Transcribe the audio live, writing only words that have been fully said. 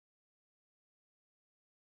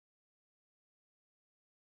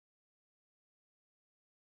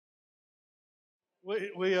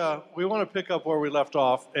We want to pick up where we left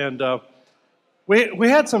off, and we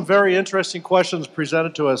had some very interesting questions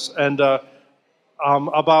presented to us, and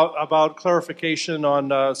about clarification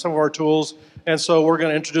on some of our tools, and so we're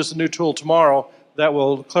going to introduce a new tool tomorrow that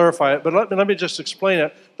will clarify it. But let me just explain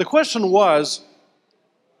it. The question was,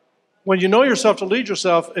 when you know yourself to lead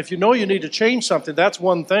yourself, if you know you need to change something, that's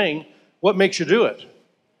one thing. What makes you do it?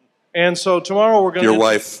 And so tomorrow we're going to... Your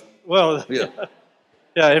wife. Well, yeah.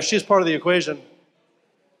 Yeah, if she's part of the equation.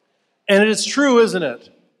 And it's true, isn't it?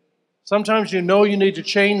 Sometimes you know you need to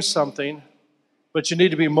change something, but you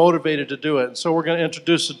need to be motivated to do it. And so we're going to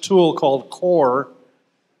introduce a tool called CORE,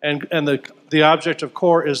 and the object of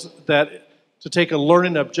CORE is that to take a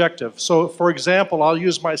learning objective. So, for example, I'll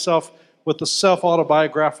use myself with the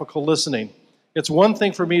self-autobiographical listening. It's one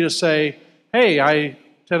thing for me to say, hey, I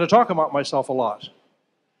tend to talk about myself a lot.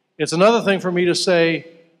 It's another thing for me to say,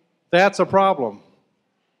 that's a problem,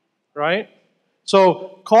 right?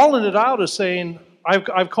 So calling it out is saying,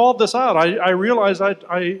 I've called this out. I realize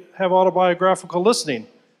I have autobiographical listening,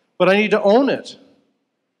 but I need to own it.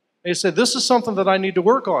 They said, this is something that I need to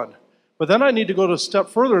work on. But then I need to go to a step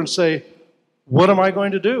further and say, what am I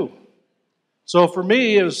going to do? So for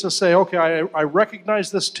me, it was to say, okay, I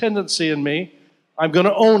recognize this tendency in me. I'm going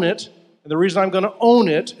to own it. And the reason I'm going to own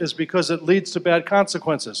it is because it leads to bad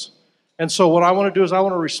consequences. And so what I want to do is I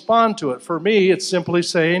want to respond to it. For me, it's simply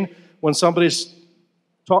saying, when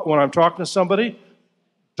I'm talking to somebody,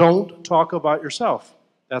 don't talk about yourself.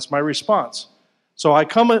 That's my response. So I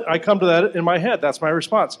come to that in my head. That's my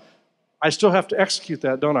response. I still have to execute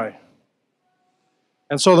that, don't I?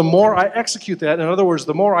 And so the more I execute that, in other words,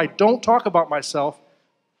 the more I don't talk about myself,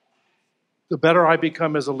 the better I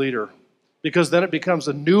become as a leader. Because then it becomes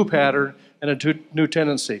a new pattern and a new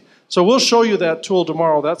tendency. So we'll show you that tool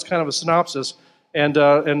tomorrow. That's kind of a synopsis. And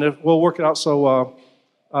we'll work it out so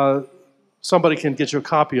somebody can get you a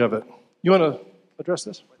copy of it. You want to address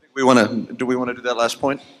this? I think do we want to do that last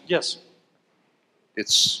point? Yes.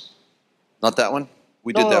 It's not that one?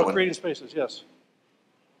 We did that one. Creating spaces, yes.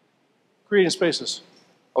 Creating spaces.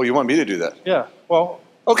 Oh, you want me to do that? Yeah, well.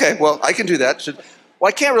 Okay, well, I can do that. Well,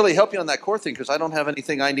 I can't really help you on that core thing because I don't have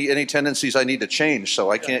any tendencies I need to change, so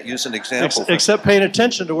I can't use an example. Except paying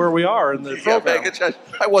attention to where we are in the program.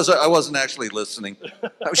 I wasn't actually listening.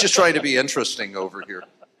 I was just trying to be interesting over here.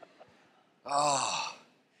 Oh.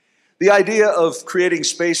 The idea of creating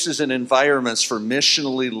spaces and environments for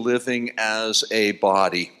missionally living as a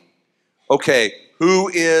body. Okay, who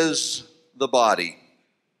is the body?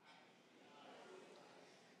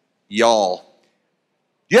 Y'all.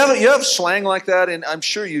 You have slang like that, and I'm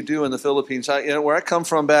sure you do in the Philippines. Where I come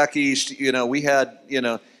from back east, we had,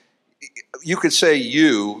 you could say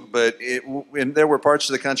you, but there were parts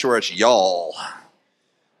of the country where it's y'all.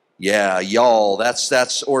 Yeah, y'all.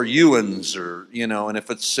 That's or you'ns, or and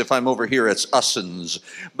if I'm over here, it's us'ns.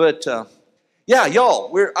 But yeah, y'all.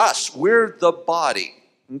 We're us. We're the body.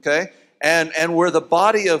 Okay, and we're the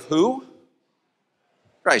body of who?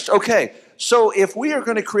 Christ. Okay. So if we are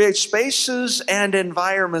going to create spaces and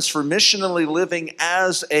environments for missionally living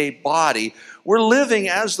as a body, we're living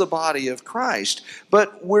as the body of Christ,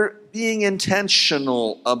 but we're being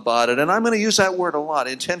intentional about it. And I'm going to use that word a lot,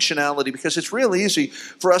 intentionality, because it's real easy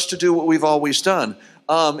for us to do what we've always done.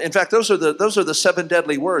 In fact, those are the 7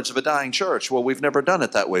 deadly words of a dying church. Well, we've never done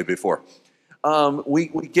it that way before. We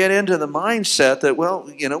get into the mindset that, well,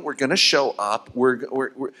 we're going to show up. We're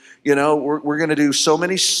going to do so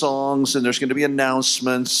many songs, and there's going to be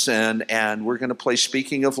announcements, and we're going to play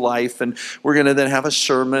Speaking of Life, and we're going to then have a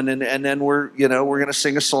sermon, and then we're going to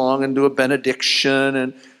sing a song and do a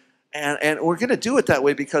benediction, and we're going to do it that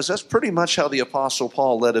way because that's pretty much how the Apostle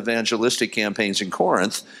Paul led evangelistic campaigns in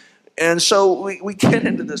Corinth. And so we get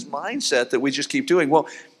into this mindset that we just keep doing. Well,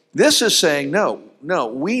 this is saying, no,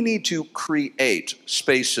 we need to create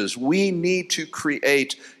spaces. We need to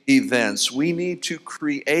create events. We need to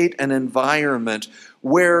create an environment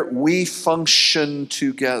where we function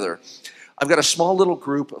together. I've got a small little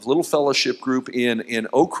group, a little fellowship group in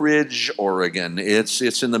Oak Ridge, Oregon. It's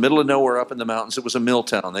in the middle of nowhere up in the mountains. It was a mill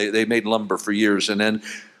town. They made lumber for years, and then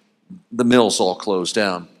the mills all closed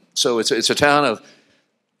down. So it's a town of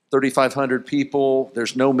 3,500 people.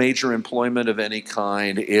 There's no major employment of any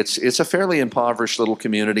kind. It's a fairly impoverished little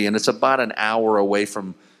community, and it's about an hour away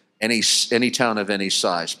from any town of any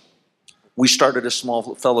size. We started a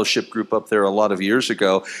small fellowship group up there a lot of years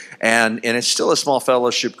ago, and it's still a small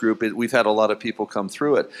fellowship group. We've had a lot of people come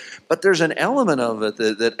through it. But there's an element of it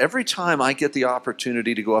that every time I get the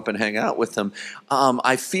opportunity to go up and hang out with them,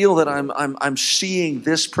 I feel that I'm seeing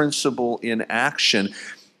this principle in action.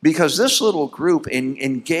 because this little group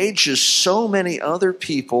engages so many other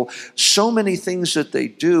people, so many things that they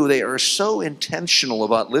do. They are so intentional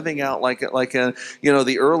about living out like a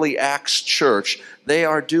the early Acts church. They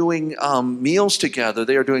are doing meals together.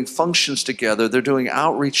 They are doing functions together. They're doing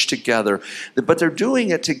outreach together. But they're doing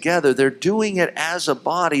it together. They're doing it as a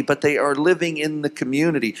body, but they are living in the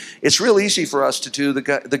community. It's real easy for us to do the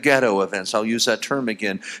ghetto events. I'll use that term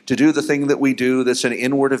again. To do the thing that we do that's an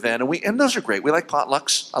inward event. And those are great. We like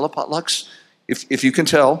potlucks. I love potlucks. If you can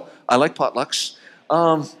tell, I like potlucks.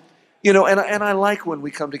 And I like when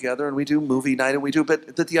we come together and we do movie night and we do,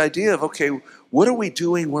 but the idea of, okay, what are we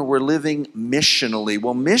doing where we're living missionally?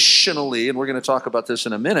 Well, missionally, and we're going to talk about this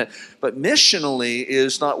in a minute, but missionally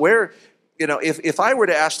is not where, if I were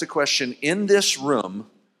to ask the question in this room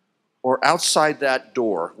or outside that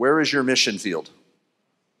door, where is your mission field?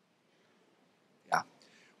 Yeah.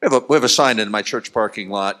 We have a sign in my church parking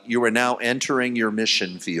lot. You are now entering your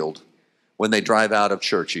mission field when they drive out of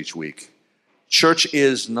church each week. Church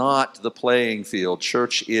is not the playing field.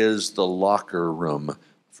 Church is the locker room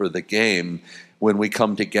for the game when we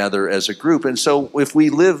come together as a group. And so if we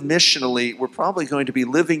live missionally, we're probably going to be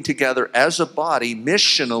living together as a body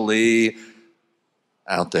missionally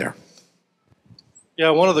out there.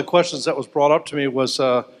 Yeah, one of the questions that was brought up to me was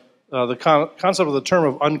the concept of the term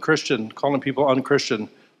of unchristian, calling people unchristian.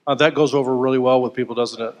 That goes over really well with people,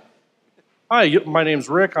 doesn't it? Hi, my name's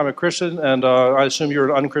Rick. I'm a Christian, and I assume you're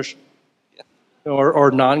an unchristian. Or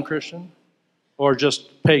non-Christian, or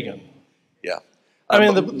just pagan. Yeah. I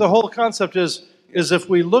mean, the whole concept is if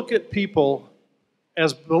we look at people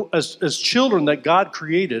as children that God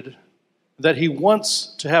created, that He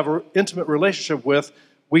wants to have an intimate relationship with,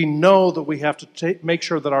 we know that we have to make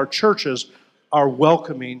sure that our churches are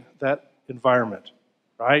welcoming that environment,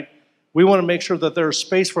 right? We want to make sure that there's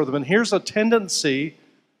space for them. And here's a tendency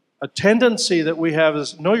that we have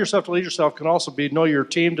is know yourself to lead yourself can also be know your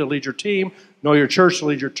team to lead your team, know your church to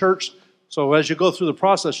lead your church. So as you go through the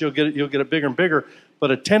process, you'll get it bigger and bigger.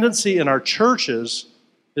 But a tendency in our churches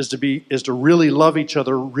is to really love each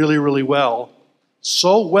other really, really well,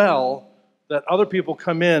 so well that other people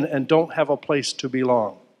come in and don't have a place to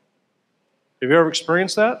belong. Have you ever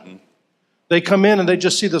experienced that? Mm-hmm. They come in and they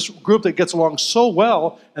just see this group that gets along so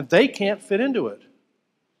well, and they can't fit into it.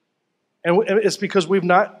 And it's because we've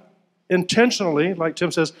not intentionally, like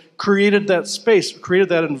Tim says, created that space, created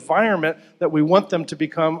that environment that we want them to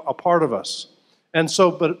become a part of us. And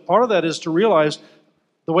so, but part of that is to realize,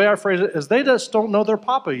 the way I phrase it is they just don't know their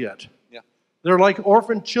papa yet. Yeah. They're like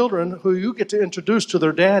orphan children who you get to introduce to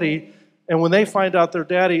their daddy, and when they find out their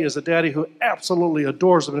daddy is a daddy who absolutely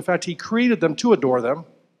adores them, in fact, he created them to adore them,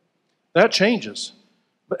 that changes.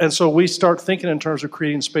 And so we start thinking in terms of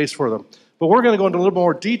creating space for them. But we're going to go into a little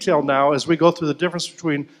more detail now as we go through the difference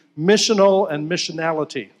between missional and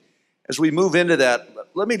missionality. As we move into that,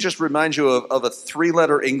 let me just remind you of a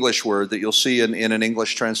three-letter English word that you'll see in an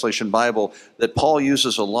English translation Bible that Paul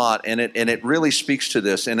uses a lot, and it really speaks to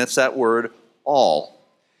this, and it's that word, all.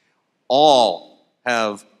 All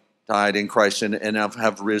have died in Christ and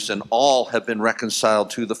have risen. All have been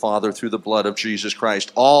reconciled to the Father through the blood of Jesus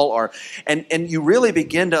Christ. All are, and you really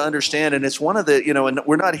begin to understand, and it's one of the, and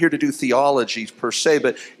we're not here to do theology per se,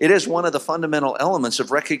 but it is one of the fundamental elements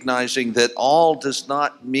of recognizing that all does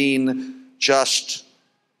not mean just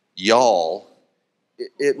y'all.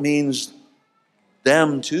 It means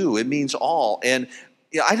them too. It means all. And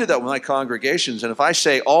I do that with my congregations, and if I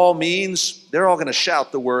say all means, they're all going to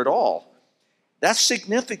shout the word all. That's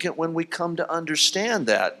significant when we come to understand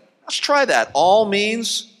that. Let's try that. All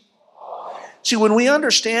means all. See, when we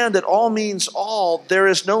understand that all means all, there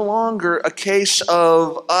is no longer a case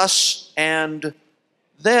of us and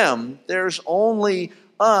them. There's only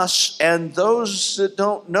us and those that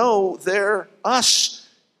don't know they're us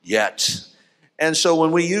yet. And so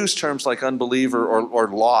when we use terms like unbeliever or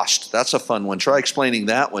lost, that's a fun one. Try explaining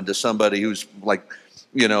that one to somebody who's like,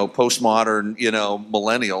 postmodern,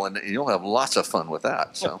 millennial, and you'll have lots of fun with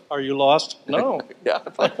that. So, are you lost? No. Yeah.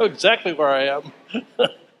 I know exactly where I am.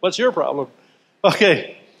 What's your problem?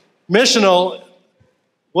 Okay. Missional.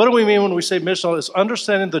 What do we mean when we say missional? It's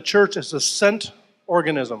understanding the church as a sent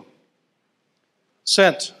organism.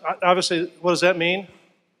 Sent. Obviously, what does that mean?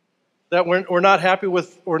 That we're not happy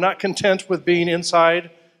with, we're not content with being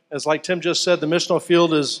inside. As like Tim just said, the missional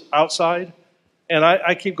field is outside. And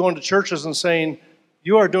I keep going to churches and saying,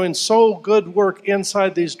 you are doing so good work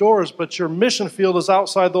inside these doors, but your mission field is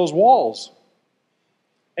outside those walls.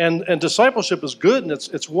 And discipleship is good and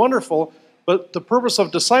it's wonderful, but the purpose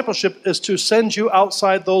of discipleship is to send you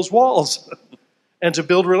outside those walls and to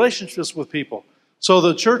build relationships with people. So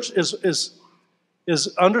the church is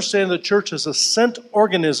is understanding the church is a sent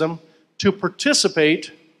organism to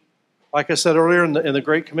participate, like I said earlier in the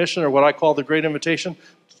Great Commission, or what I call the Great Invitation,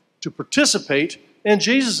 to participate in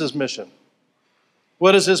Jesus' mission.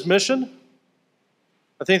 What is his mission?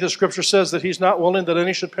 I think the scripture says that he's not willing that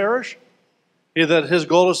any should perish. That his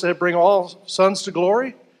goal is to bring all sons to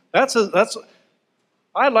glory.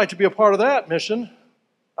 I'd like to be a part of that mission.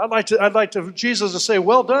 I'd like Jesus to say,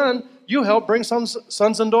 well done, you helped bring sons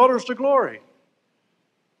and daughters to glory.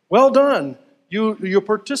 Well done, you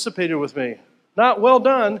participated with me. Not well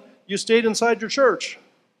done, you stayed inside your church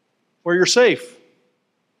where you're safe.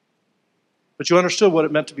 But you understood what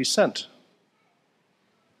it meant to be sent.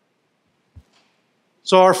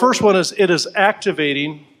 So our first one is, it is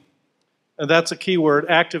activating, and that's a key word,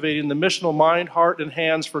 activating the missional mind, heart, and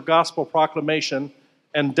hands for gospel proclamation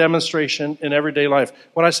and demonstration in everyday life.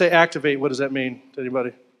 When I say activate, what does that mean to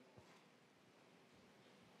anybody?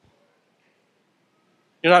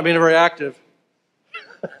 You're not being very active.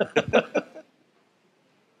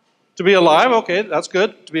 To be alive, okay, that's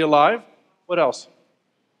good. To be alive. What else?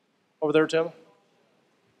 Over there, Tim?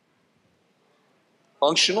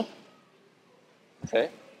 Functional.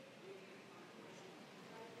 Okay.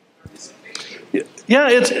 Yeah,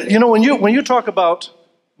 it's, when you talk about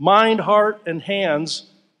mind, heart, and hands,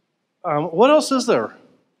 what else is there?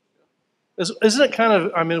 Isn't it kind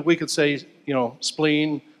of, we could say,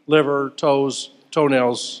 spleen, liver, toes,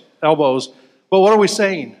 toenails, elbows, but what are we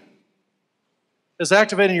saying? It's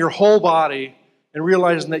activating your whole body and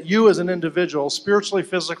realizing that you as an individual, spiritually,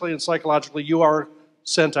 physically, and psychologically, you are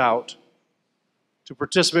sent out to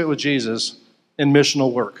participate with Jesus in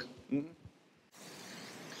missional work.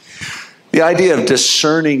 The idea of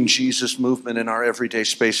discerning Jesus' movement in our everyday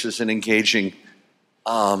spaces and engaging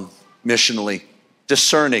missionally.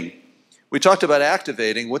 Discerning. We talked about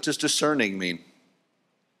activating. What does discerning mean?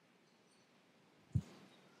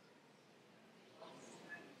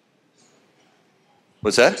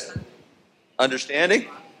 What's that? Understanding?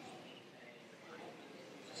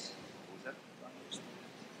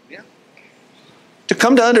 Yeah. To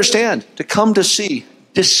come to understand, to come to see,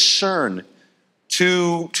 discern,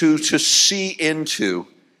 to see into.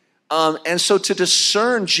 And so to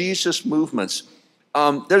discern Jesus' movements.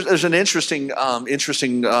 There's an interesting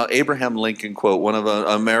Abraham Lincoln quote, one of an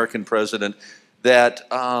American president, that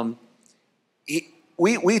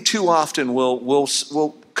we too often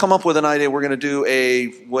will come up with an idea. We're going to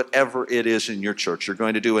do whatever it is in your church. You're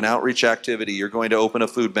going to do an outreach activity. You're going to open a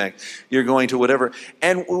food bank. You're going to whatever.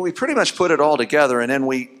 And we pretty much put it all together, and then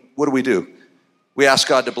what do? We ask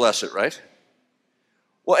God to bless it, right?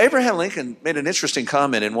 Well, Abraham Lincoln made an interesting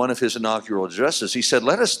comment in one of his inaugural addresses. He said,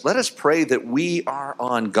 let us pray that we are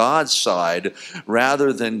on God's side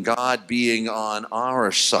rather than God being on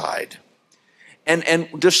our side. And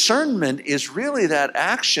discernment is really that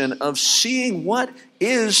action of seeing what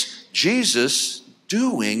is Jesus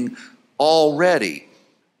doing already.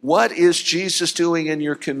 What is Jesus doing in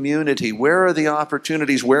your community? Where are the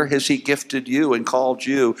opportunities? Where has he gifted you and called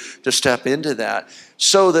you to step into that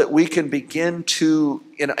so that we can begin to,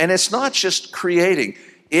 and it's not just creating.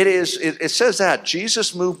 It says that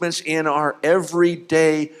Jesus movements in our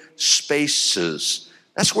everyday spaces.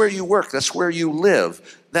 That's where you work. That's where you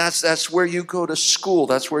live. That's where you go to school.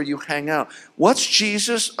 That's where you hang out. What's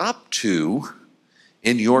Jesus up to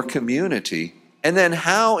in your community? And then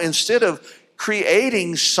how, instead of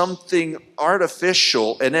creating something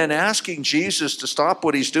artificial and then asking Jesus to stop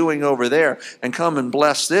what he's doing over there and come and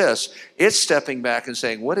bless this, it's stepping back and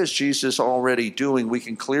saying, what is Jesus already doing? We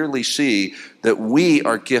can clearly see that we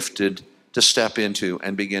are gifted to step into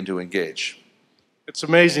and begin to engage. It's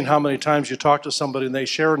amazing how many times you talk to somebody and they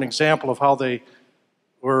share an example of how they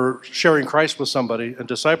were sharing Christ with somebody and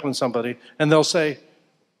discipling somebody, and they'll say,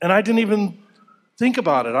 and I didn't even think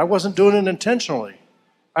about it. I wasn't doing it intentionally.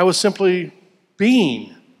 I was simply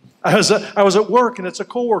being. I was at work, and it's a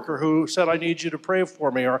coworker who said, I need you to pray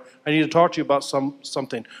for me, or I need to talk to you about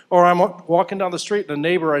something. Or I'm walking down the street, and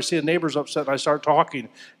I see a neighbor's upset, and I start talking,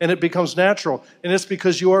 and it becomes natural. And it's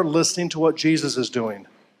because you are listening to what Jesus is doing.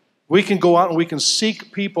 We can go out and we can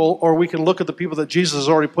seek people, or we can look at the people that Jesus has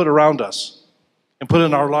already put around us and put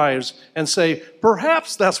in our lives and say,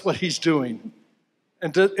 perhaps that's what he's doing.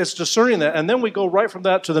 And it's discerning that. And then we go right from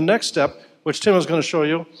that to the next step, which Tim is going to show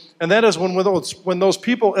you. And that is when those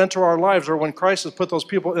people enter our lives, or when Christ has put those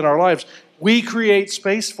people in our lives, we create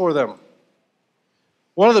space for them.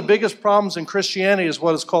 One of the biggest problems in Christianity is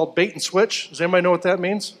what is called bait and switch. Does anybody know what that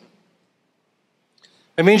means?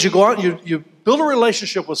 It means you go out and you build a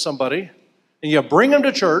relationship with somebody, and you bring them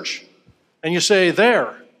to church, and you say,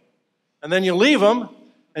 there. And then you leave them,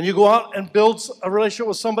 and you go out and build a relationship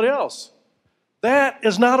with somebody else. That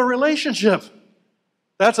is not a relationship.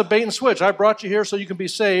 That's a bait and switch. I brought you here so you can be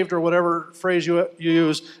saved, or whatever phrase you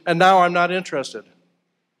use, and now I'm not interested.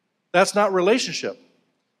 That's not relationship.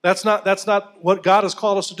 That's not what God has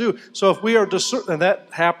called us to do. So if we are and that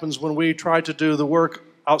happens when we try to do the work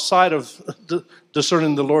outside of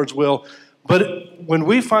discerning the Lord's will. But when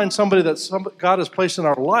we find somebody that God has placed in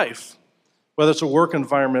our life, whether it's a work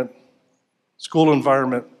environment, school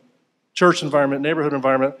environment, church environment, neighborhood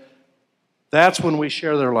environment, that's when we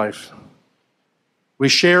share their life. We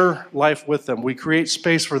share life with them. We create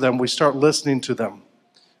space for them. We start listening to them.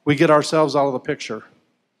 We get ourselves out of the picture.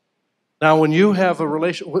 Now, when you have a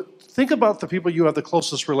relationship, think about the people you have the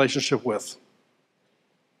closest relationship with.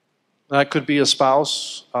 That could be a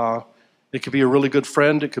spouse. It could be a really good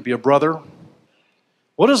friend. It could be a brother.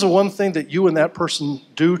 What is the one thing that you and that person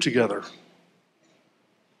do together?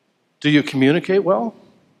 Do you communicate well?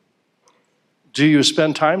 Do you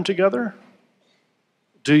spend time together?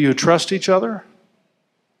 Do you trust each other?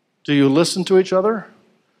 Do you listen to each other?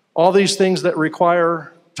 All these things that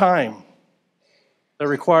require time, that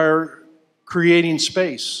require creating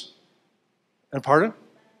space. And pardon?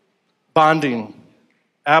 Bonding.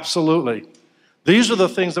 Absolutely. These are the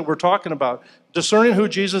things that we're talking about. Discerning who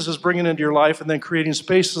Jesus is bringing into your life and then creating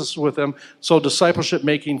spaces with them so discipleship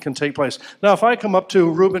making can take place. Now, if I come up to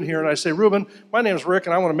Reuben here and I say, Reuben, my name's Rick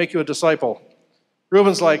and I want to make you a disciple.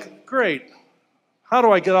 Reuben's like, great. How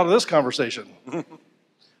do I get out of this conversation?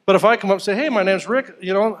 But if I come up and say, hey, my name's Rick,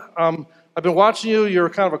 I've been watching you. You're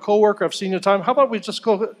kind of a coworker. I've seen you time. How about we just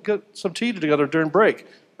go get some tea together during break?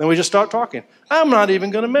 Then we just start talking. I'm not even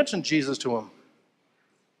going to mention Jesus to him.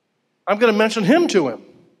 I'm going to mention him to him.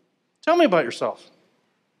 Tell me about yourself.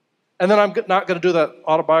 And then I'm not going to do that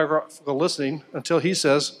autobiographical listening until he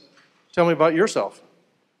says, tell me about yourself.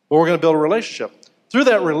 But we're going to build a relationship. Through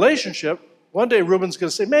that relationship, one day Reuben's going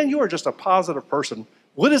to say, man, you are just a positive person.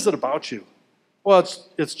 What is it about you? Well,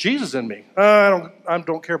 it's Jesus in me. I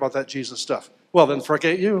don't care about that Jesus stuff. Well, then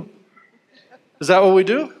forget you. Is that what we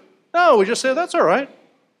do? No, we just say, that's all right.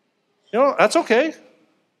 That's okay.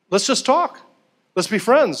 Let's just talk. Let's be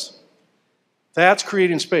friends. That's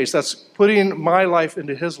creating space. That's putting my life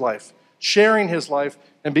into his life, sharing his life,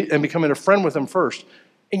 and becoming a friend with him first.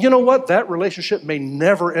 And you know what? That relationship may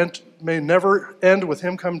never end with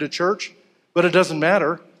him coming to church, but it doesn't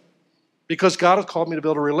matter because God has called me to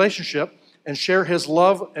build a relationship and share his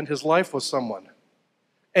love and his life with someone.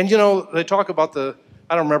 And they talk about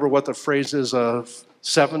I don't remember what the phrase is,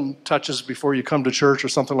 7 touches before you come to church or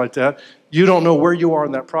something like that. You don't know where you are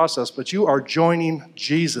in that process, but you are joining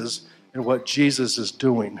Jesus in what Jesus is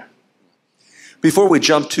doing. Before we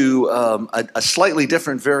jump to a slightly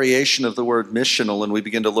different variation of the word missional, and we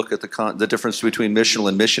begin to look at the difference between missional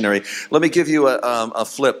and missionary, let me give you a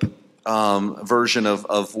flip version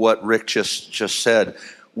of what Rick just said.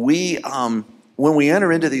 When we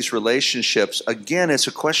enter into these relationships, again, it's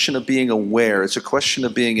a question of being aware. It's a question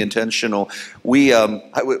of being intentional. We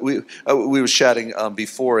were chatting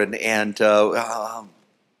before, and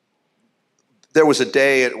there was a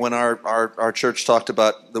day when our church talked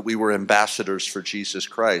about that we were ambassadors for Jesus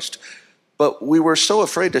Christ. But we were so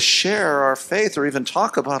afraid to share our faith or even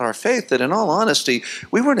talk about our faith that, in all honesty,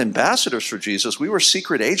 we weren't ambassadors for Jesus. We were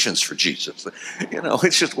secret agents for Jesus.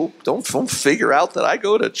 It's just, well, don't figure out that I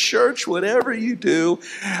go to church, whatever you do.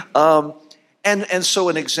 And so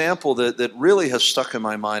an example that really has stuck in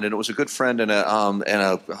my mind, and it was a good friend and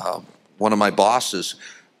one of my bosses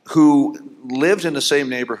who lived in the same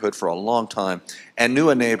neighborhood for a long time and knew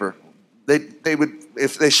a neighbor. They would,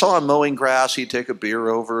 if they saw him mowing grass, he'd take a beer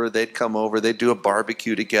over. They'd come over. They'd do a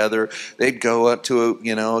barbecue together. They'd go up to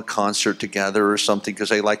a concert together or something because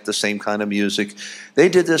they liked the same kind of music. They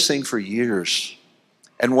did this thing for years.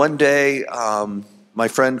 And one day, my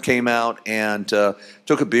friend came out and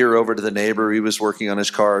took a beer over to the neighbor. He was working on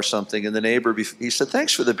his car or something. And the neighbor, he said,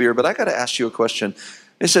 "Thanks for the beer, but I got to ask you a question."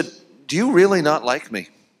 He said, "Do you really not like me?"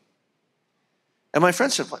 And my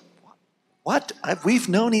friend said, "What? We've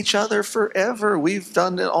known each other forever. We've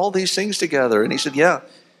done all these things together." And he said, "Yeah,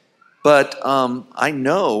 but I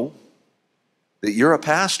know that you're a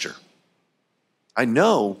pastor. I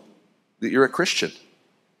know that you're a Christian.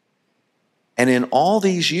 And in all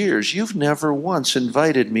these years, you've never once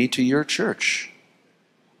invited me to your church.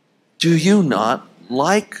 Do you not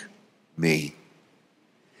like me?"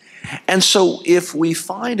 And so if we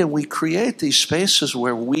find and we create these spaces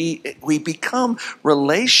where we become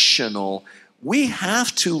relational, we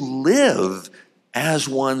have to live as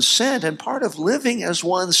one sent. And part of living as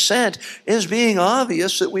one sent is being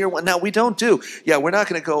obvious that we are one. Now, we don't do, we're not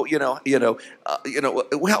going to go, we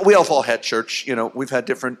have all had church. We've had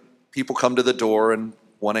different people come to the door and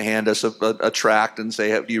want to hand us a tract and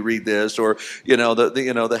say, "Do you read this?" Or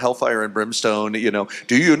the hellfire and brimstone.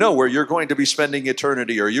 Do you know where you're going to be spending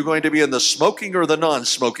eternity? Are you going to be in the smoking or the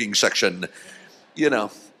non-smoking section?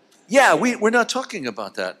 Yeah, we're not talking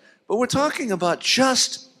about that, but we're talking about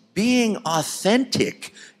just being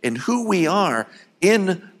authentic in who we are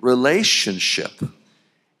in relationship.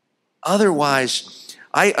 Otherwise,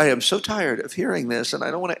 I am so tired of hearing this, and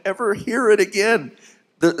I don't want to ever hear it again.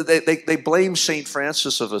 They blame St.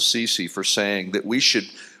 Francis of Assisi for saying that we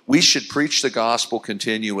should preach the gospel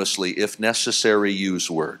continuously, if necessary,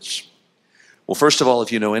 use words. Well, first of all,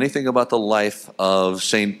 if you know anything about the life of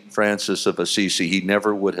St. Francis of Assisi, he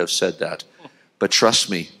never would have said that. But trust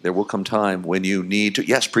me, there will come time when you need to,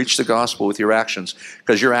 yes, preach the gospel with your actions,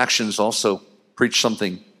 because your actions also preach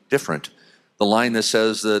something different. The line that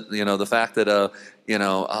says that, the fact that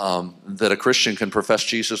that a Christian can profess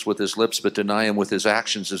Jesus with his lips but deny him with his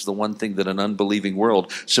actions is the one thing that an unbelieving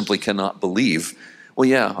world simply cannot believe. Well,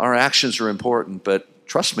 yeah, our actions are important, but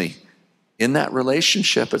trust me, in that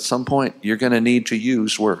relationship at some point, you're going to need to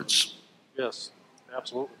use words. Yes,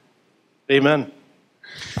 absolutely. Amen.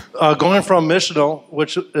 Going from missional,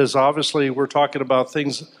 which is obviously we're talking about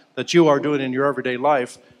things that you are doing in your everyday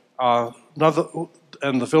life, and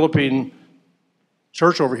the Philippine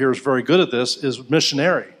church over here is very good at this, is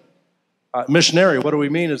missionary. Missionary, what do we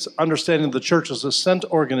mean? It's understanding the church as a sent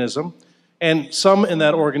organism, and some in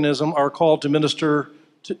that organism are called to minister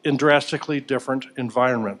in drastically different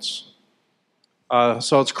environments.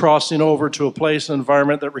 So it's crossing over to a place, an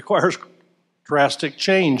environment that requires drastic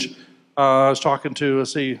change. I was talking to,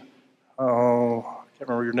 I can't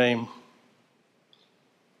remember your name.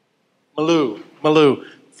 Malou.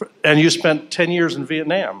 And you spent 10 years in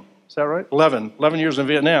Vietnam. Is that right? 11 years in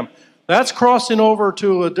Vietnam. That's crossing over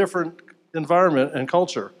to a different environment and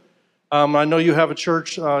culture. I know you have a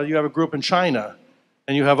church, you have a group in China,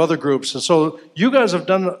 and you have other groups. And so you guys have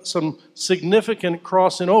done some significant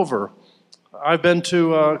crossing over. I've been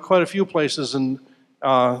to quite a few places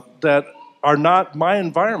that are not my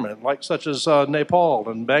environment, such as Nepal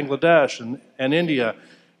and Bangladesh and India.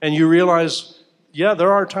 And you realize, yeah,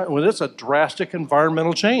 there are times when it's a drastic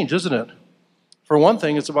environmental change, isn't it? For one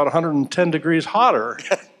thing, it's about 110 degrees hotter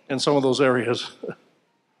in some of those areas.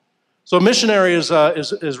 So missionary is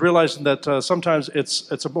realizing that sometimes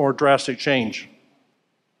it's a more drastic change.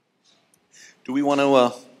 Do we want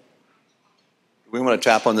to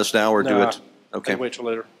tap on this now or do it? Okay. Wait till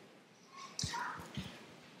later.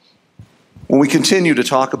 When we continue to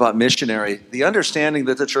talk about missionary, the understanding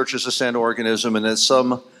that the church is a sent organism and that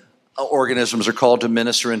some organisms are called to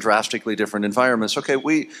minister in drastically different environments. Okay,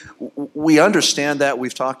 we understand that.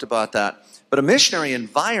 We've talked about that. But a missionary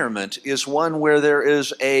environment is one where there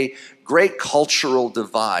is a great cultural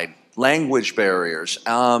divide, language barriers,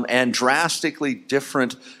 and drastically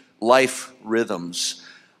different life rhythms.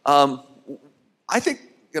 I think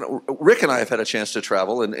Rick and I have had a chance to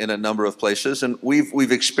travel in a number of places, and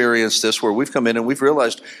we've experienced this where we've come in and we've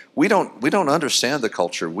realized we don't understand the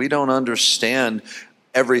culture. We don't understand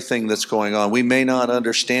everything that's going on. We may not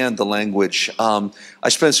understand the language. I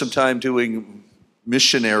spent some time doing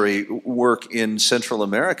missionary work in Central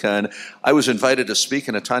America, and I was invited to speak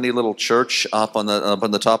in a tiny little church up on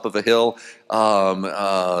the top of a hill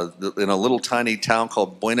in a little tiny town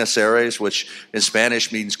called Buenos Aires, which in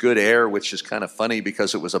Spanish means good air, which is kind of funny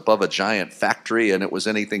because it was above a giant factory and it was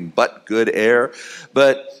anything but good air.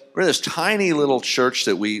 But we're in this tiny little church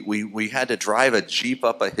that we had to drive a Jeep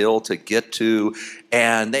up a hill to get to,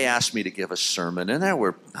 and they asked me to give a sermon, and there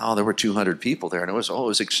were 200 people there, and it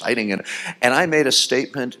was exciting, and I made a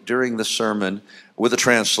statement during the sermon with a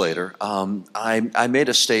translator. I made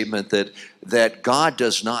a statement that God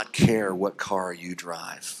does not care what car you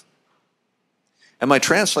drive. And my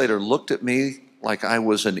translator looked at me like I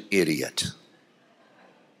was an idiot,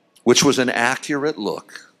 which was an accurate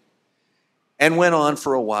look. And went on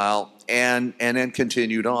for a while, and then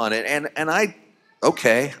continued on. And I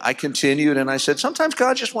continued, and I said, sometimes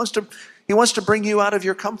God just wants to bring you out of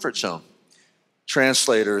your comfort zone.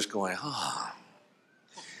 Translator is going,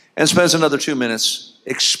 and spends another 2 minutes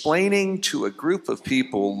explaining to a group of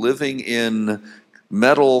people living in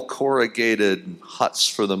metal corrugated huts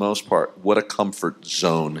for the most part what a comfort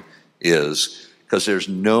zone is, because there's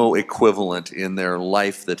no equivalent in their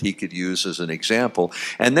life that he could use as an example.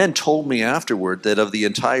 And then told me afterward that of the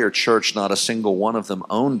entire church, not a single one of them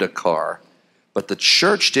owned a car, but the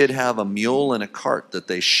church did have a mule and a cart that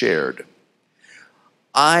they shared.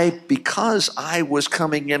 Because I was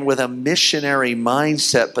coming in with a missionary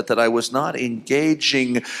mindset, but that I was not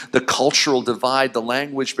engaging the cultural divide, the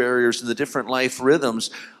language barriers, and the different life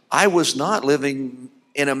rhythms, I was not living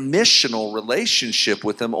in a missional relationship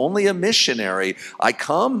with them, only a missionary. I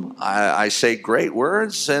come, I say great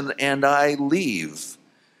words, and I leave.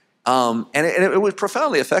 And it was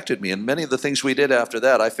profoundly affected me. And many of the things we did after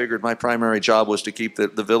that, I figured my primary job was to keep the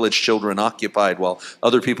village children occupied while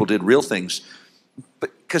other people did real things.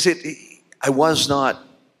 But because I was not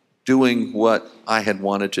doing what I had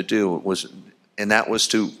wanted to do. And that was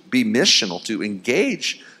to be missional, to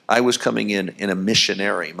engage. I was coming in a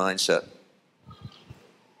missionary mindset.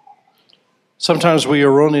 Sometimes we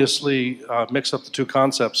erroneously mix up the two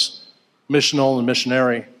concepts, missional and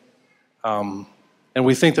missionary. And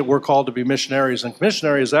we think that we're called to be missionaries. And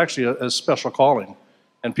missionary is actually a special calling.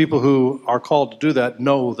 And people who are called to do that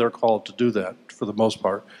know they're called to do that for the most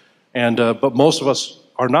part. And but most of us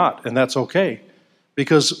are not, and that's okay.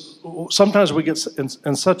 Because sometimes we get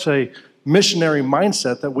in such a missionary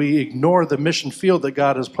mindset that we ignore the mission field that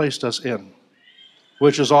God has placed us in,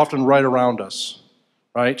 which is often right around us,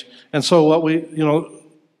 right? And so what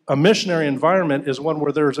a missionary environment is one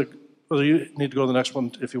where there's well, you need to go to the next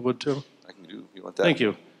one if you would, Tim. I can do if you want that. Thank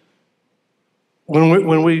you.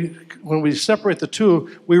 When we separate the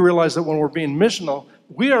two, we realize that when we're being missional,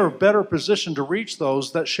 we are better positioned to reach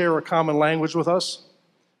those that share a common language with us,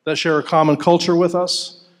 that share a common culture with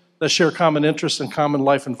us, that share common interests and common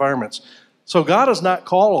life environments. So God has not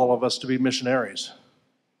called all of us to be missionaries,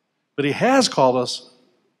 but he has called us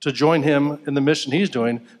to join him in the mission he's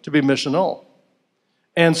doing, to be missional.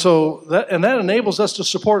 And so that enables us to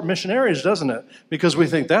support missionaries, doesn't it? Because we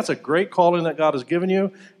think that's a great calling that God has given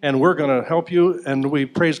you, and we're going to help you, and we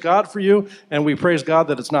praise God for you, and we praise God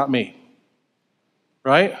that it's not me.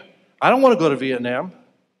 Right? I don't want to go to Vietnam.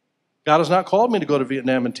 God has not called me to go to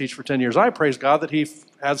Vietnam and teach for 10 years. I praise God that he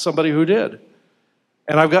had somebody who did.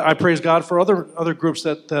 And I praise God for other groups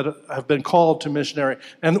that have been called to missionary,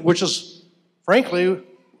 and which is, frankly,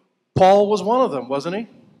 Paul was one of them, wasn't he?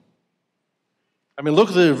 I mean, look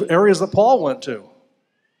at the areas that Paul went to.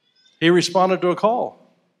 He responded to a call.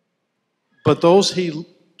 But those he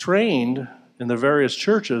trained in the various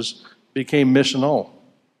churches became missional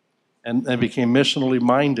and became missionally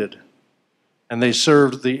minded. And they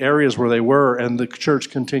served the areas where they were, and the church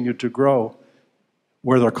continued to grow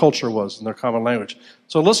where their culture was and their common language.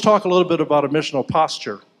 So let's talk a little bit about a missional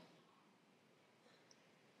posture.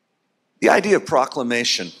 The idea of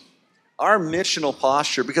proclamation. Our missional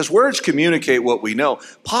posture, because words communicate what we know.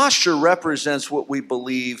 Posture represents what we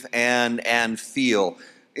believe and feel.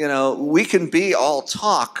 You know, we can be all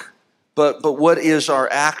talk, but what is our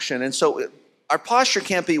action? And so our posture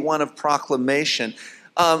can't be one of proclamation.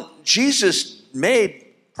 Jesus made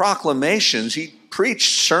proclamations. He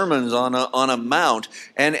preached sermons on a mount,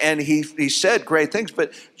 and he said great things.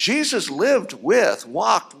 But Jesus lived with,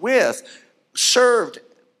 walked with, served,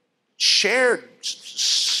 shared,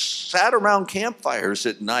 sat around campfires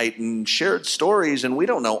at night and shared stories, and we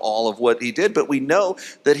don't know all of what he did, but we know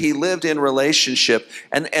that he lived in relationship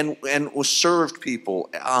and served people.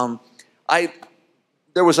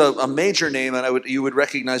 There was a major name, and you would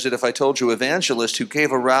recognize it if I told you, evangelist, who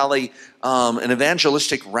gave a rally, an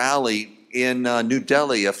evangelistic rally in New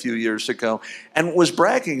Delhi a few years ago, and was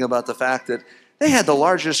bragging about the fact that they had the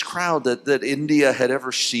largest crowd that India had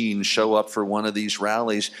ever seen show up for one of these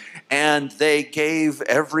rallies. And they gave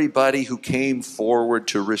everybody who came forward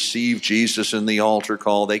to receive Jesus in the altar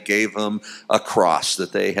call, they gave them a cross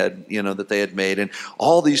that they had made. And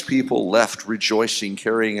all these people left rejoicing,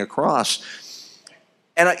 carrying a cross.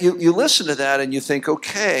 And you listen to that and you think,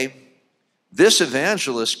 okay, this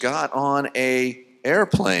evangelist got on a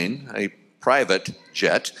airplane, a private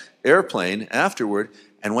jet airplane afterward,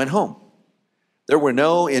 and went home. There were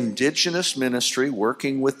no indigenous ministry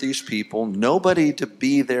working with these people, nobody to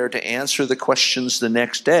be there to answer the questions the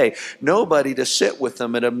next day, nobody to sit with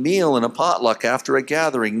them at a meal and a potluck after a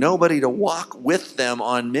gathering, nobody to walk with them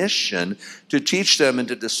on mission to teach them and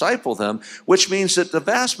to disciple them, which means that the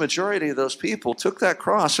vast majority of those people took that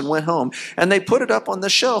cross and went home, and they put it up on the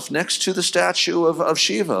shelf next to the statue of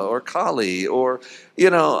Shiva or Kali or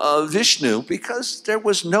Vishnu, because there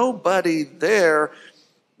was nobody there.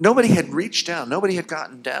 Nobody had reached down. Nobody had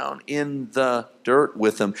gotten down in the dirt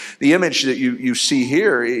with them. The image that you see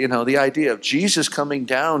here, the idea of Jesus coming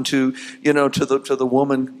down to the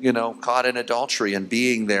woman, caught in adultery and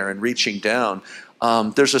being there and reaching down.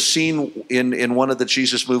 There's a scene in one of the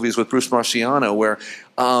Jesus movies with Bruce Marciano where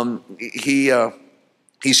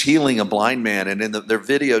he's healing a blind man, and in their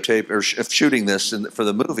videotape or shooting this for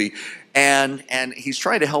the movie, and he's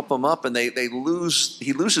trying to help him up, and he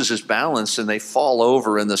loses his balance, and they fall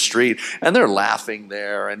over in the street, and they're laughing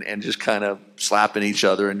there and just kind of slapping each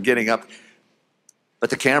other and getting up,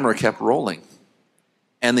 but the camera kept rolling,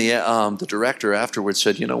 And the director afterwards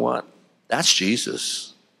said, you know what? That's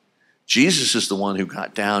Jesus. Jesus is the one who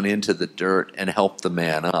got down into the dirt and helped the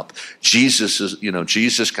man up.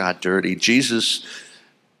 Jesus got dirty. Jesus,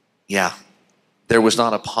 there was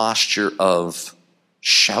not a posture of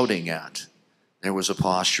shouting at. There was a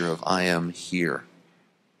posture of, I am here.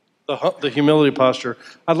 The humility posture.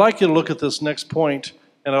 I'd like you to look at this next point,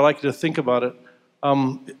 and I'd like you to think about it.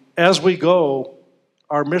 As we go,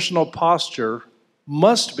 our missional posture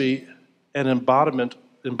must be an embodiment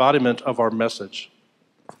of our message.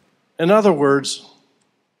 In other words,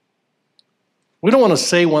 we don't want to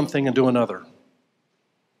say one thing and do another.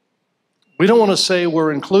 We don't want to say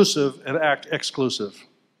we're inclusive and act exclusive.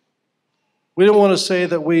 We don't want to say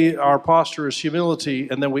that our posture is humility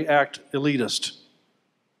and then we act elitist.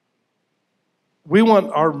 We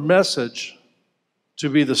want our message to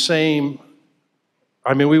be the same.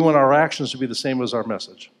 We want our actions to be the same as our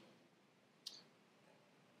message.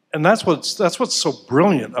 And that's what's so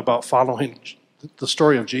brilliant about following the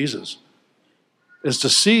story of Jesus, is to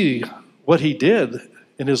see what he did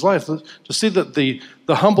in his life, to see that the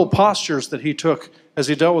humble postures that he took as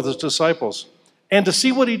he dealt with his disciples, and to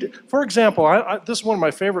see what he did. For example, this is one of my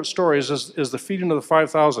favorite stories, is the feeding of the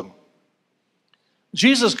 5,000.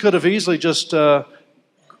 Jesus could have easily just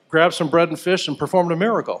grabbed some bread and fish and performed a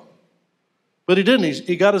miracle. But he didn't.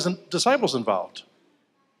 He got his disciples involved.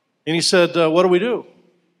 And he said, what do we do?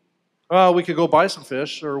 Well, we could go buy some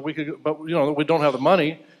fish, or we could, but we don't have the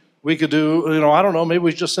money. We could do, I don't know, maybe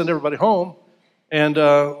we just send everybody home. And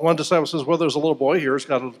one disciple says, well, there's a little boy here. He's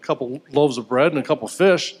got a couple loaves of bread and a couple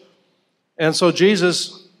fish. And so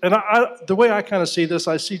Jesus, and the way I kind of see this,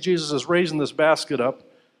 I see Jesus as raising this basket up,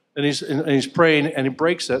 and he's praying, and he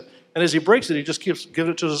breaks it. And as he breaks it, he just keeps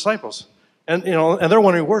giving it to his disciples. And and they're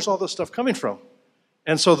wondering, where's all this stuff coming from?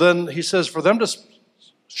 And so then he says for them to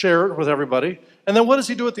share it with everybody. And then what does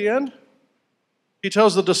he do at the end? He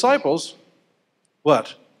tells the disciples,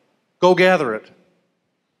 what? Go gather it.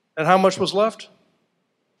 And how much was left?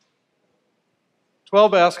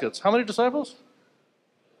 12 baskets. How many disciples?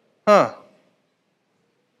 I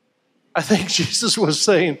think Jesus was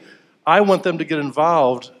saying, I want them to get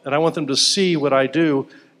involved, and I want them to see what I do,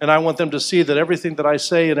 and I want them to see that everything that I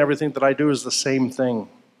say and everything that I do is the same thing.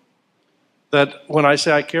 That when I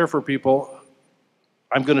say I care for people,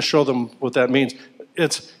 I'm going to show them what that means.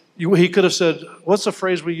 He could have said, what's the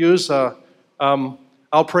phrase we use? I'll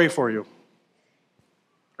pray for you.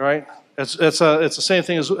 Right? It's the same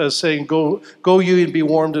thing as saying, go you and be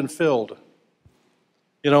warmed and filled.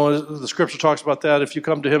 The scripture talks about that. If you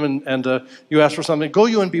come to him and you ask for something, go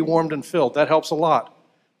you and be warmed and filled. That helps a lot.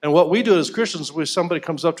 And what we do as Christians, when somebody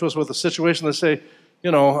comes up to us with a situation, they say,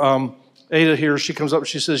 Ada here, she comes up and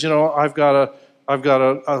she says,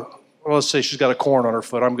 let's say she's got a corn on her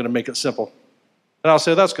foot. I'm going to make it simple. And I'll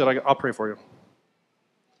say, that's good. I'll pray for you.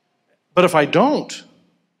 But if I don't,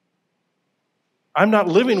 I'm not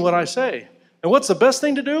living what I say. And what's the best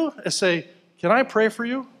thing to do? Is say, can I pray for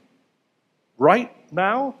you? Right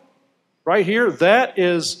now? Right here? That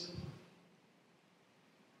is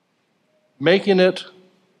making it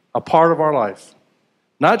a part of our life.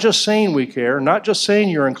 Not just saying we care, not just saying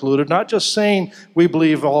you're included, not just saying we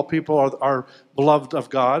believe all people are beloved of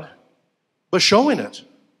God, but showing it.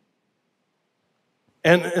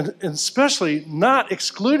 And especially not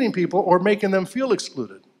excluding people or making them feel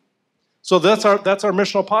excluded. So that's our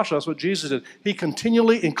missional posture. That's what Jesus did. He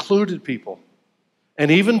continually included people. And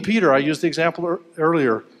even Peter, I used the example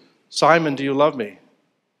earlier, Simon, do you love me?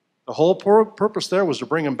 The whole purpose there was to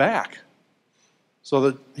bring him back so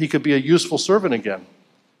that he could be a useful servant again.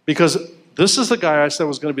 Because this is the guy I said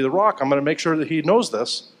was going to be the rock. I'm going to make sure that he knows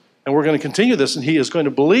this, and we're going to continue this, and he is going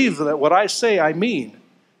to believe that what I say I mean,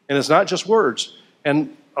 and it's not just words.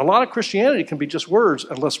 And a lot of Christianity can be just words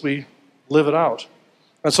unless we live it out.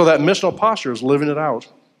 And so that missional posture is living it out.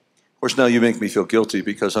 Of course, now you make me feel guilty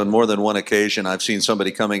because on more than one occasion I've seen somebody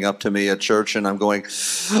coming up to me at church and I'm going,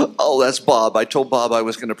 oh, that's Bob. I told Bob I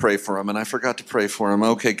was going to pray for him and I forgot to pray for him.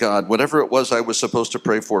 Okay, God, whatever it was I was supposed to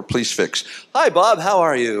pray for, please fix. Hi, Bob. How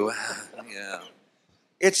are you? Yeah.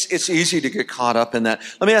 It's easy to get caught up in that.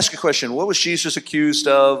 Let me ask you a question. What was Jesus accused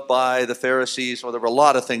of by the Pharisees? Well, there were a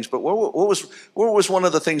lot of things, but what was one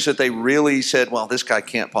of the things that they really said, well, this guy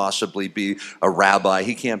can't possibly be a rabbi.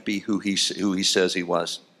 He can't be who he says he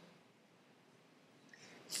was.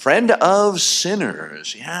 Friend of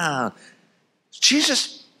sinners. Yeah.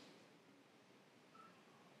 Jesus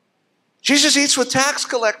eats with tax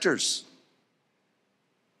collectors.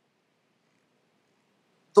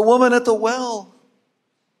 The woman at the well.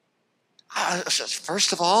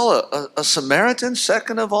 First of all, a Samaritan.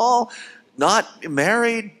 Second of all, not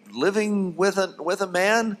married, living with a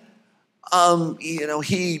man.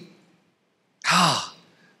 The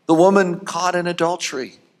woman caught in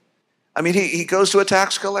adultery. I mean, he goes to a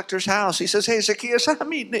tax collector's house. He says, "Hey, Zacchaeus,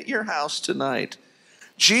 I'm eating at your house tonight."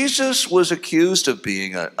 Jesus was accused of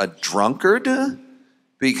being a drunkard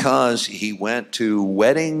because he went to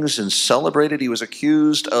weddings and celebrated. He was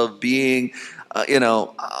accused of being, he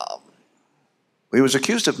was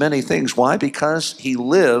accused of many things. Why? Because he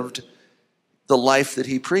lived the life that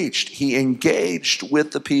he preached. He engaged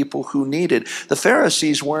with the people who needed. The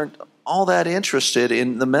Pharisees weren't all that interested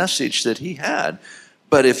in the message that he had.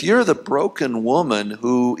 But if you're the broken woman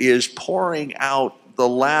who is pouring out the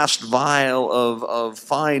last vial of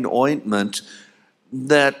fine ointment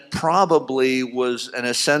that probably was an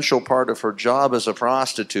essential part of her job as a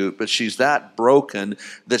prostitute, but she's that broken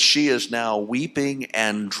that she is now weeping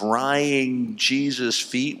and drying Jesus'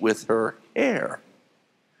 feet with her hair.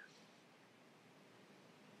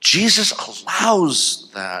 Jesus allows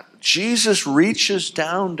that. Jesus reaches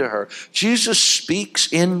down to her. Jesus speaks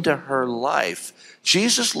into her life.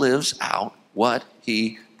 Jesus lives out what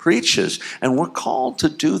he preaches. And we're called to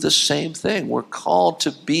do the same thing. We're called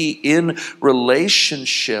to be in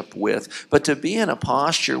relationship with, but to be in a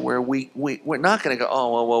posture where we're not going to go,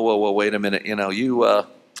 "Oh, whoa, wait a minute.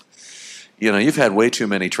 You've had way too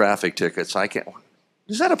many traffic tickets. I can't."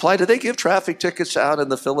 Does that apply? Do they give traffic tickets out in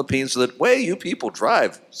the Philippines? The way you people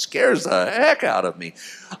drive scares the heck out of me.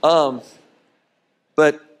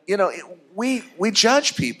 But we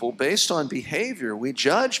judge people based on behavior. We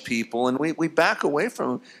judge people and we back away from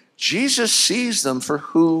them. Jesus sees them for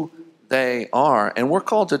who they are, and we're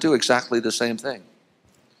called to do exactly the same thing.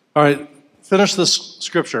 All right, finish this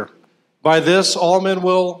scripture. By this, all men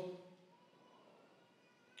will...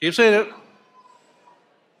 Keep saying it.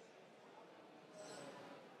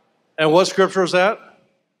 And what scripture is that?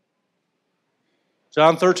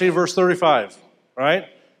 John 13, verse 35, right?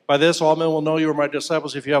 By this, all men will know you are my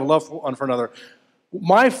disciples if you have love one for another.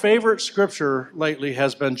 My favorite scripture lately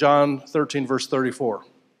has been John 13, verse 34.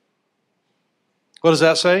 What does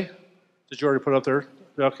that say? Did you already put it up there?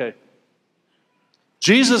 Okay.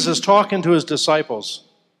 Jesus is talking to his disciples,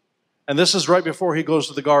 and this is right before he goes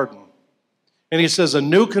to the garden. And he says, "A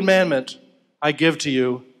new commandment I give to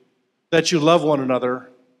you, that you love one another."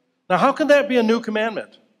 Now, how can that be a new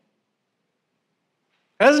commandment?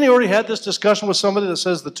 Hasn't he already had this discussion with somebody that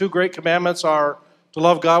says the two great commandments are to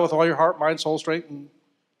love God with all your heart, mind, soul, strength, and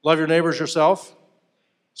love your neighbors yourself?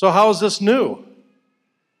 So how is this new?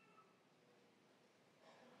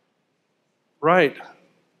 Right.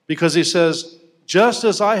 Because he says, just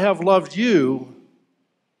as I have loved you,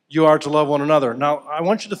 you are to love one another. Now, I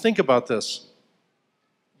want you to think about this.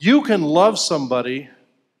 You can love somebody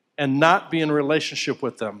and not be in a relationship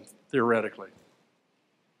with them, theoretically.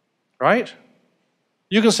 Right?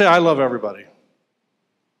 You can say, I love everybody.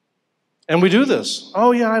 And we do this.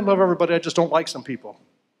 Oh, yeah, I love everybody. I just don't like some people.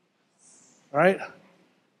 Right?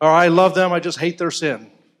 Or I love them. I just hate their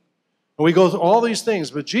sin. And we go through all these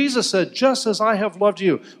things. But Jesus said, just as I have loved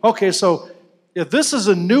you. Okay, so if this is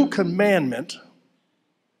a new commandment,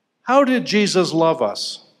 how did Jesus love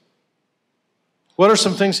us? What are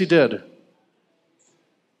some things he did?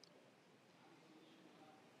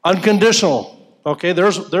 Unconditional. Okay,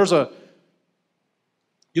 there's a,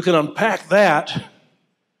 you can unpack that.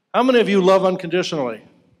 How many of you love unconditionally?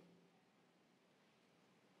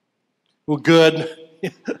 Well, good.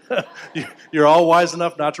 You're all wise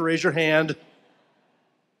enough not to raise your hand.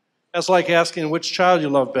 That's like asking which child you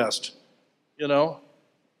love best. You know,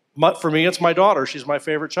 for me, it's my daughter. She's my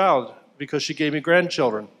favorite child because she gave me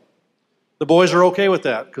grandchildren. The boys are okay with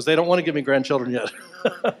that because they don't want to give me grandchildren yet.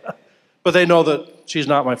 But they know that she's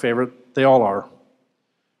not my favorite. They all are.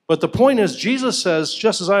 But the point is, Jesus says,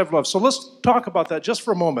 just as I have loved. So let's talk about that just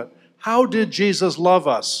for a moment. How did Jesus love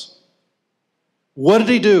us? What did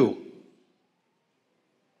he do?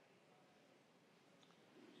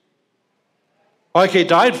 Like he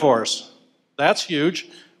died for us. That's huge.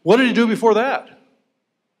 What did he do before that?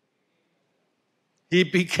 He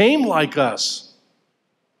became like us.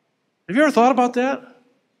 Have you ever thought about that?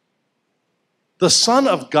 The Son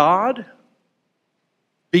of God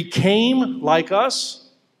became like us.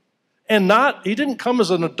 And he didn't come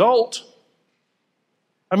as an adult.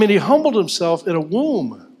 I mean, he humbled himself in a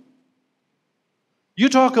womb. You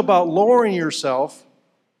talk about lowering yourself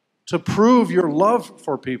to prove your love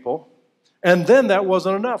for people. And then that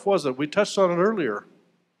wasn't enough, was it? We touched on it earlier.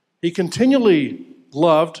 He continually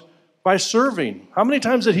loved by serving. How many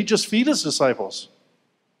times did he just feed his disciples?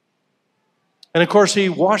 And of course, he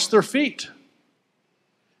washed their feet.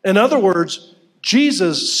 In other words,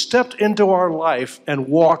 Jesus stepped into our life and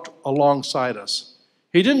walked alongside us.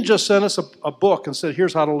 He didn't just send us a book and said,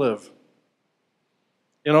 here's how to live.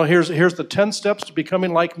 You know, here's the 10 steps to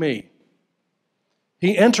becoming like me.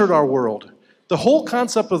 He entered our world. The whole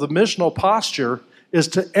concept of the missional posture is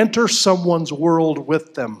to enter someone's world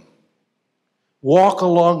with them. Walk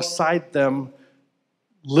alongside them,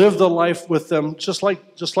 live the life with them, just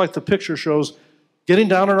like the picture shows, getting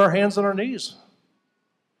down on our hands and our knees.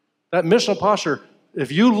 That missional posture,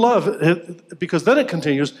 if you love it, because then it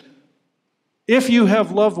continues, if you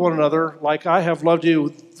have loved one another like I have loved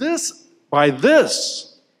you, by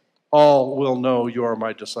this all will know you are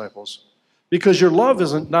my disciples. Because your love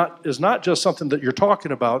is not just something that you're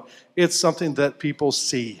talking about, it's something that people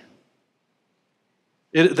see.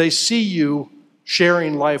 They see you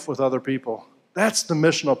sharing life with other people. That's the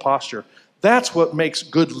missional posture. That's what makes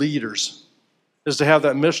good leaders, is to have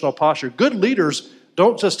that missional posture. Good leaders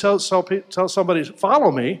don't just tell somebody,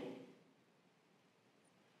 follow me,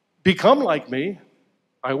 become like me,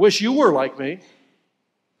 I wish you were like me.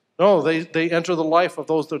 No, they enter the life of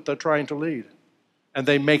those that they're trying to lead. And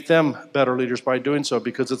they make them better leaders by doing so,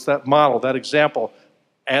 because it's that model, that example,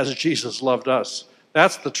 as Jesus loved us.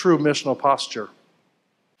 That's the true missional posture.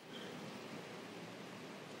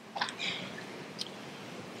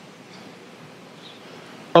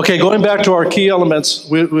 Okay, going back to our key elements,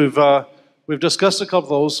 we've discussed a couple of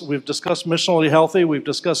those. We've discussed missionally healthy. We've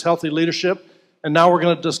discussed healthy leadership. And now we're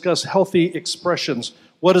going to discuss healthy expressions.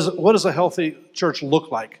 What does a healthy church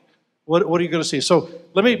look like? What are you going to see? So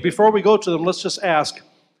before we go to them, let's just ask,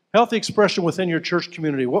 healthy expression within your church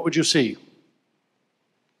community, what would you see?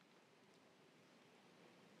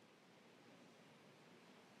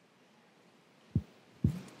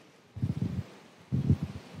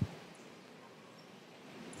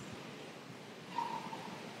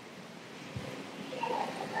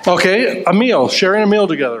 Okay, a meal, sharing a meal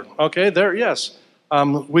together. Okay, there, yes.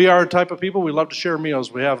 We are a type of people, we love to share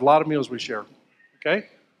meals. We have a lot of meals we share. Okay,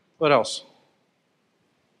 what else?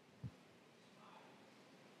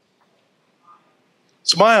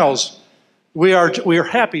 Smiles. We are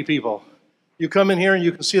happy people. You come in here and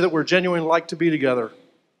you can see that we're genuine, like to be together.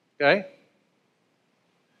 Okay?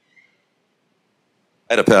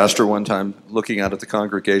 I had a pastor one time looking out at the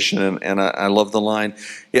congregation, and I love the line.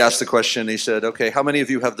 He asked the question, he said, okay, how many of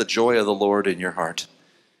you have the joy of the Lord in your heart?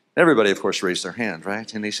 Everybody, of course, raised their hand,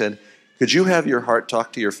 right? And he said, could you have your heart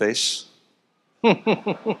talk to your face?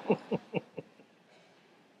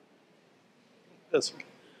 That's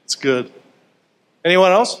good.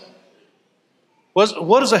 Anyone else?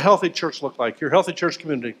 What does a healthy church look like? Your healthy church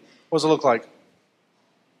community, what does it look like?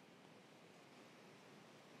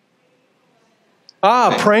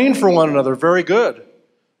 Praying for one another. Very good.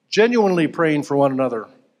 Genuinely praying for one another.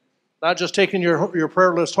 Not just taking your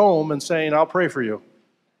prayer list home and saying, I'll pray for you.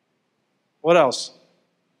 What else?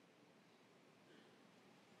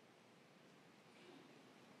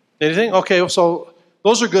 Anything? Okay, so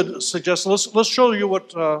those are good suggestions. Let's show you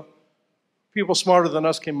what people smarter than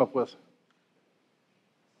us came up with.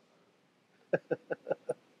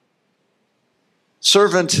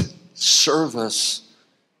 Service,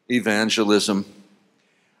 evangelism.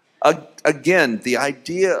 Again, the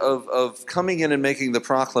idea of coming in and making the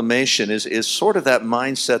proclamation is sort of that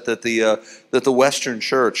mindset that the Western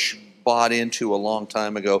church bought into a long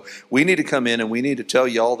time ago. We need to come in and we need to tell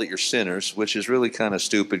y'all that you're sinners, which is really kind of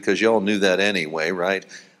stupid because y'all knew that anyway, right?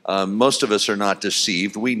 Most of us are not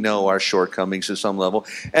deceived. We know our shortcomings at some level.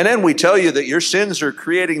 And then we tell you that your sins are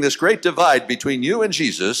creating this great divide between you and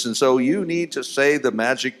Jesus, and so you need to say the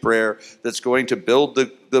magic prayer that's going to build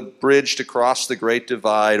the bridge to cross the great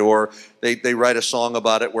divide, or they write a song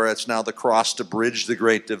about it where it's now the cross to bridge the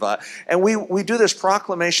great divide. And we do this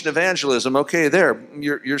proclamation evangelism. Okay, there,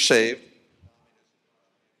 you're saved.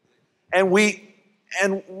 And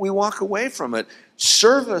we walk away from it.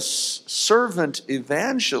 Servant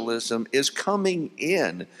evangelism is coming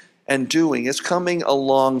in and doing. It's coming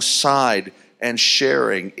alongside and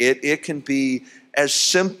sharing. It can be as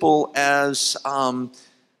simple as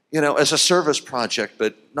as a service project,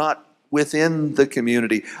 but not within the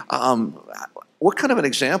community. What kind of an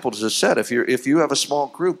example does it set if you have a small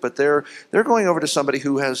group, but they're going over to somebody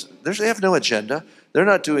they have no agenda. They're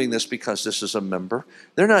not doing this because this is a member.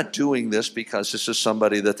 They're not doing this because this is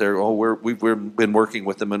somebody that we've been working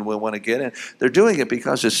with them and we want to get in. They're doing it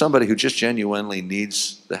because it's somebody who just genuinely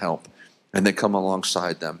needs the help. And they come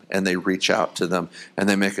alongside them and they reach out to them and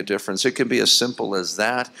they make a difference. It can be as simple as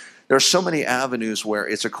that. There are so many avenues where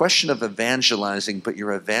it's a question of evangelizing, but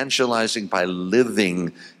you're evangelizing by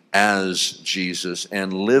living as Jesus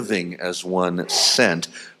and living as one sent,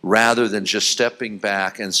 rather than just stepping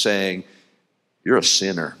back and saying, you're a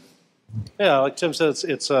sinner. Yeah, like Tim said,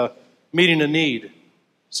 it's meeting a need.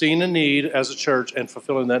 seeing a need as a church and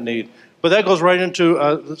fulfilling that need. But that goes right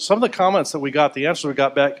into some of the comments that we got, the answers we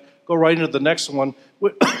got back, go right into the next one,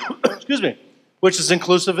 excuse me, which is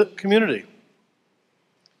inclusive community.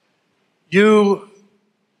 You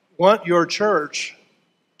want your church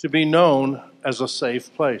to be known as a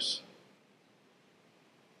safe place.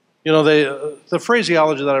 You know, the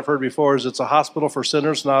phraseology that I've heard before is it's a hospital for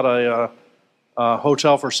sinners, not a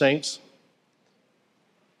hotel for saints.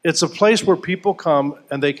 It's a place where people come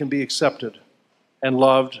and they can be accepted and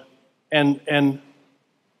loved. And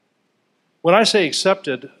when I say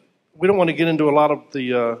accepted, we don't want to get into a lot of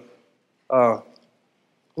the,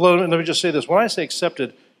 let me just say this. When I say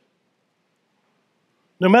accepted,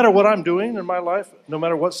 no matter what I'm doing in my life, no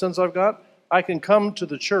matter what sins I've got, I can come to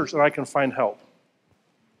the church and I can find help.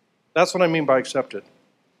 That's what I mean by accepted.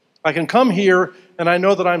 I can come here and I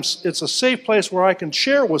know that it's a safe place where I can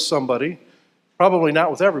share with somebody, probably not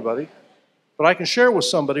with everybody, but I can share with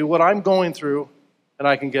somebody what I'm going through and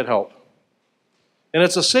I can get help. And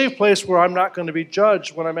it's a safe place where I'm not going to be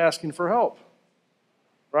judged when I'm asking for help.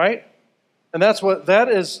 Right? And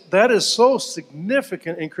that is so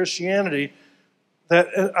significant in Christianity that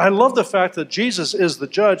I love the fact that Jesus is the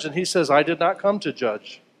judge and he says, I did not come to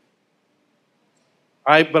judge.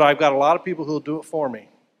 But I've got a lot of people who will do it for me.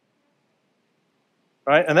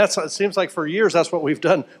 Right? And it seems like for years that's what we've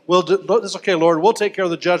done. It's okay, Lord, we'll take care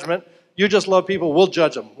of the judgment. You just love people, we'll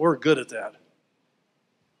judge them. We're good at that.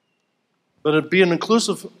 But to be an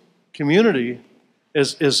inclusive community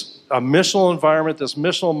is a missional environment, this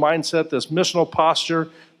missional mindset, this missional posture,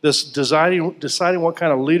 this deciding what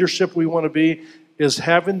kind of leadership we want to be, is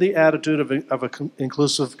having the attitude of an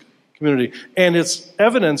inclusive community. And it's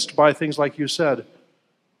evidenced by things like you said.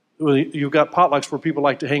 You've got potlucks where people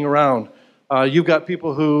like to hang around. You've got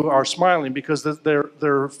people who are smiling because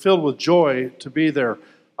they're filled with joy to be there.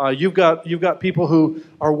 You've got people who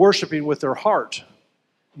are worshiping with their heart,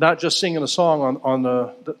 not just singing a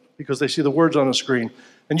song because they see the words on the screen.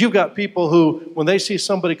 And you've got people who, when they see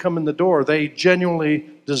somebody come in the door, they genuinely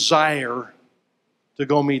desire to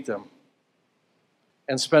go meet them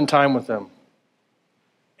and spend time with them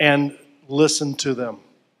and listen to them.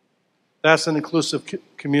 That's an inclusive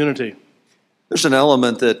community. There's an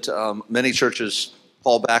element that many churches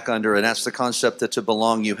fall back under, and that's the concept that to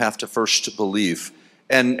belong, you have to first believe.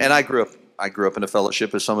 And I grew up in a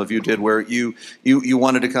fellowship, as some of you did, where you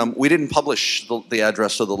wanted to come. We didn't publish the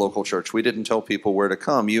address of the local church. We didn't tell people where to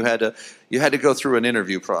come. You had to go through an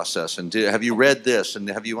interview process. And have you read this? And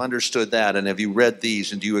have you understood that? And have you read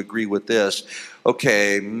these? And do you agree with this?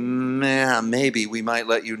 Okay, maybe we might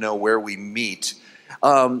let you know where we meet.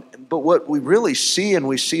 But what we really see, and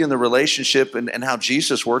we see in the relationship and how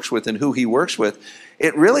Jesus works with and who he works with,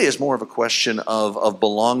 it really is more of a question of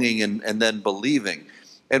belonging and then believing.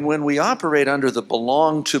 And when we operate under the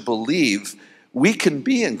belong to believe, we can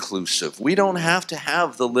be inclusive. We don't have to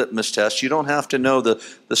have the litmus test. You don't have to know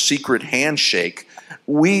the secret handshake.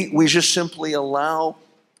 We just simply allow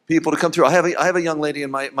people to come through. I have a young lady in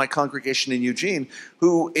my congregation in Eugene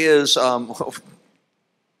who is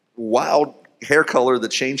wild hair color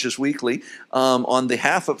that changes weekly on the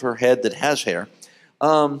half of her head that has hair.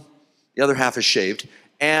 The other half is shaved.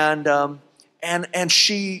 And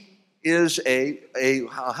she is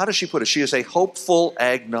how does she put it? She is a hopeful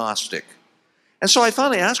agnostic. And so I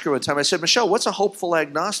finally asked her one time, I said, Michelle, what's a hopeful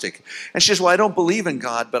agnostic? And she says, well, I don't believe in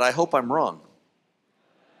God, but I hope I'm wrong.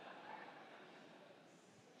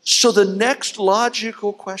 So the next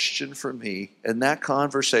logical question for me in that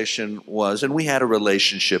conversation was, and we had a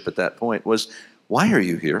relationship at that point, was, why are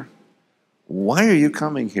you here? Why are you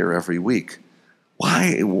coming here every week?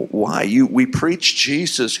 Why? We preach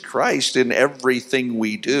Jesus Christ in everything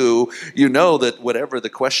we do. You know that whatever the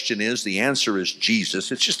question is, the answer is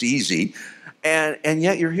Jesus. It's just easy. And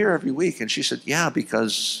yet you're here every week. And she said, yeah,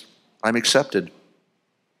 because I'm accepted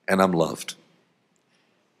and I'm loved.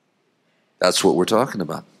 That's what we're talking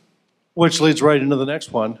about. Which leads right into the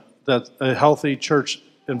next one, that a healthy church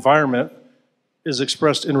environment is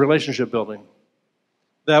expressed in relationship building.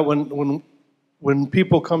 That when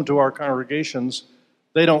people come to our congregations,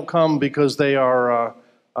 they don't come because they are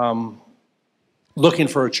looking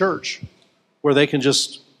for a church where they can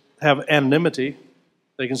just have anonymity.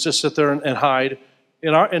 They can just sit there and hide.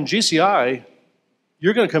 In GCI,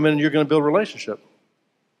 you're going to come in and you're going to build a relationship.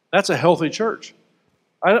 That's a healthy church.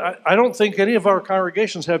 I don't think any of our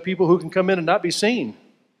congregations have people who can come in and not be seen.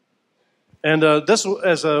 And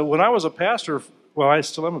when I was a pastor, well, I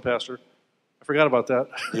still am a pastor. I forgot about that.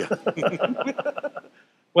 Yeah.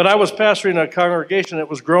 When I was pastoring a congregation that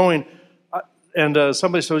was growing, and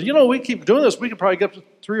somebody said, we keep doing this, we could probably get up to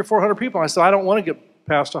 300 or 400 people. I said, I don't want to get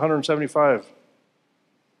past 175.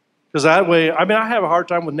 Because that way, I mean, I have a hard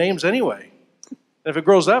time with names anyway. If it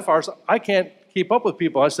grows that far, I can't keep up with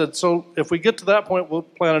people. I said, so if we get to that point, we'll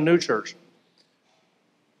plant a new church.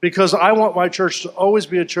 Because I want my church to always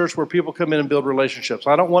be a church where people come in and build relationships.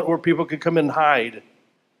 I don't want where people can come in and hide.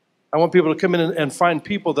 I want people to come in and find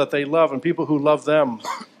people that they love and people who love them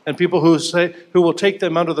and people who will take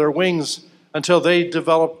them under their wings until they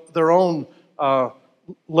develop their own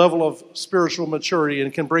level of spiritual maturity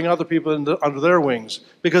and can bring other people under their wings,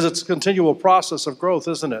 because it's a continual process of growth,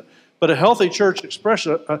 isn't it? But a healthy church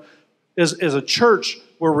expression is a church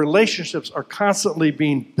where relationships are constantly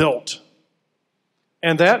being built.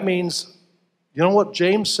 And that means, you know what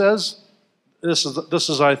James says? This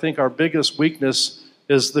is, I think, our biggest weakness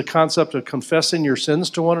is the concept of confessing your sins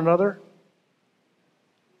to one another.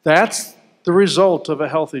 That's the result of a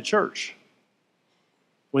healthy church.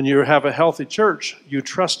 When you have a healthy church, you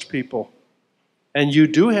trust people. And you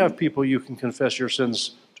do have people you can confess your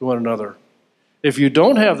sins to one another. If you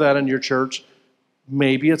don't have that in your church,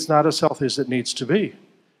 maybe it's not as healthy as it needs to be.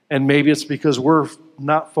 And maybe it's because we're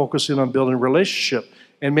not focusing on building a relationship.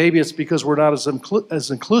 And maybe it's because we're not as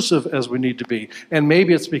inclusive as we need to be. And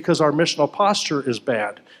maybe it's because our missional posture is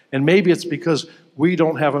bad. And maybe it's because we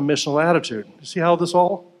don't have a missional attitude. You see how this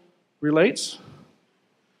all relates?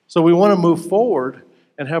 So we want to move forward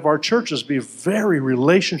and have our churches be very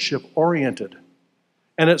relationship-oriented.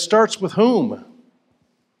 And it starts with whom?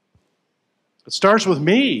 It starts with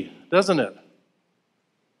me, doesn't it?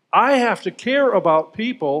 I have to care about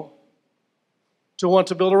people to want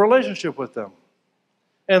to build a relationship with them.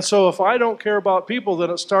 And so if I don't care about people, then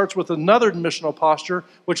it starts with another missional posture,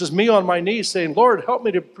 which is me on my knees saying, Lord, help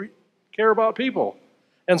me to care about people.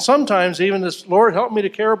 And sometimes even this, Lord, help me to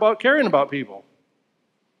care about caring about people.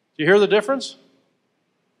 Do you hear the difference?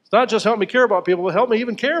 It's not just help me care about people, but help me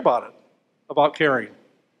even care about it, about caring.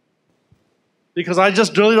 Because I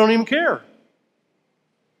just really don't even care.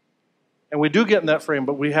 And we do get in that frame,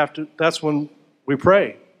 but we have to, that's when we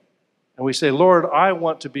pray. And we say, Lord, I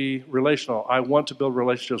want to be relational. I want to build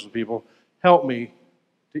relationships with people. Help me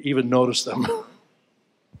to even notice them.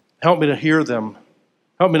 Help me to hear them.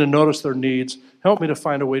 Help me to notice their needs. Help me to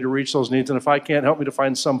find a way to reach those needs. And if I can't, help me to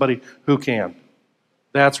find somebody who can.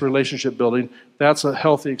 That's relationship building. That's a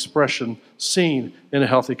healthy expression seen in a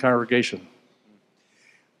healthy congregation.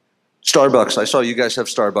 Starbucks. I saw you guys have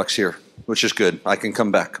Starbucks here, which is good. I can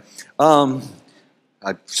come back.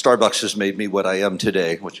 Starbucks has made me what I am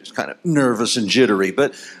today, which is kind of nervous and jittery.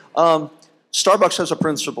 But Starbucks has a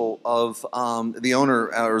principle of the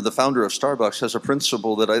owner or the founder of Starbucks has a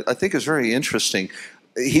principle that I think is very interesting.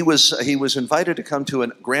 He was invited to come to a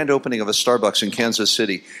grand opening of a Starbucks in Kansas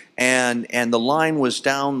City, and the line was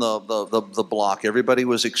down the block. Everybody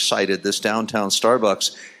was excited. This downtown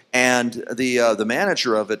Starbucks. And the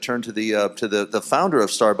manager of it turned to the founder of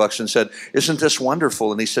Starbucks and said, "Isn't this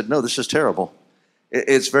wonderful?" And he said, "No, this is terrible."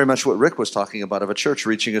 It's very much what Rick was talking about of a church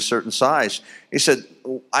reaching a certain size. He said,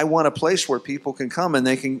 "I want a place where people can come and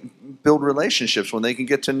they can build relationships, when they can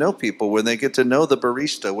get to know people, when they get to know the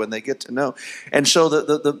barista, when they get to know." And so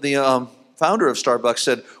the founder of Starbucks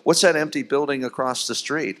said, "What's that empty building across the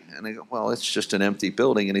street?" And they go, "Well, it's just an empty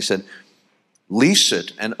building." And he said, "Lease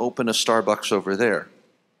it and open a Starbucks over there."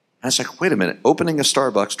 And I was like, wait a minute, opening a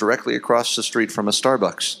Starbucks directly across the street from a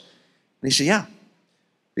Starbucks? And he said, yeah,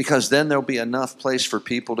 because then there'll be enough place for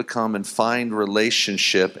people to come and find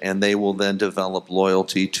relationship, and they will then develop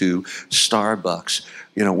loyalty to Starbucks.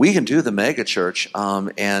 You know, we can do the mega church,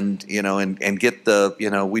 and get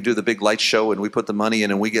the, we do the big light show and we put the money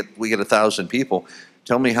in and we get 1,000 people.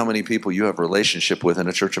 Tell me how many people you have a relationship with in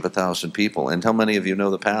a church of 1,000 people, and how many of you know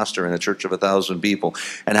the pastor in a church of 1,000 people,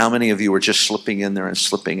 and how many of you are just slipping in there and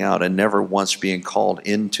slipping out and never once being called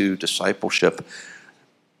into discipleship.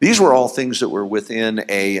 These were all things that were within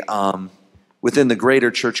the greater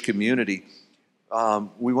church community.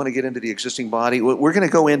 We want to get into the existing body. We're going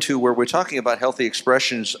to go into where we're talking about healthy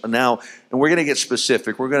expressions now, and we're going to get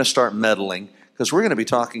specific. We're going to start meddling, because we're going to be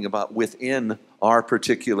talking about within our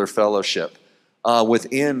particular fellowship.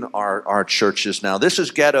 Within our churches now. This is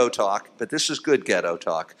ghetto talk, but this is good ghetto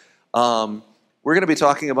talk. We're going to be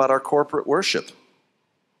talking about our corporate worship.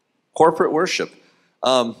 Corporate worship.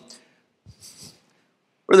 We're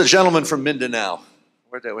the gentlemen from Mindanao.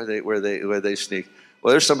 Where they sneak? Well,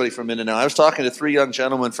 there's somebody from Mindanao. I was talking to 3 young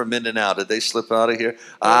gentlemen from Mindanao. Did they slip out of here?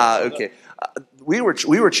 Okay. We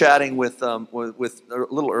were chatting with a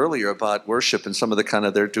little earlier about worship and some of the kind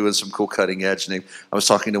of, they're doing some cool cutting edge. And I was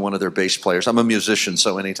talking to one of their bass players. I'm a musician,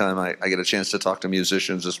 so anytime I get a chance to talk to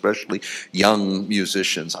musicians, especially young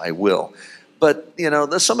musicians, I will. But, you know,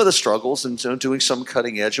 some of the struggles and doing some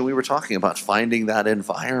cutting edge, and we were talking about finding that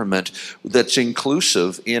environment that's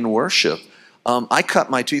inclusive in worship. I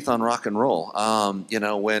cut my teeth on rock and roll. You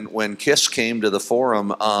know, when Kiss came to the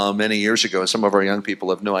Forum many years ago, and some of our young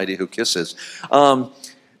people have no idea who Kiss is.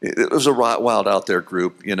 It was a wild out there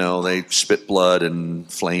group, you know, they spit blood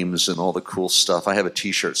and flames and all the cool stuff. I have a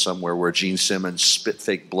t-shirt somewhere where Gene Simmons spit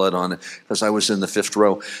fake blood on it because I was in the 5th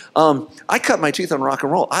row. I cut my teeth on rock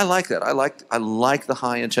and roll. I like that. I like the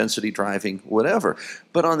high intensity driving, whatever.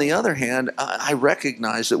 But on the other hand, I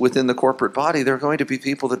recognize that within the corporate body, there are going to be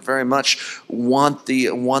people that very much want the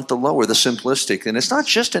lower, the simplistic. And it's not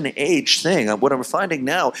just an age thing. What I'm finding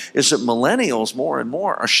now is that millennials more and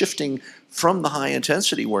more are shifting from the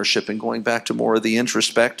high-intensity worship and going back to more of the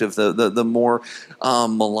introspective, the more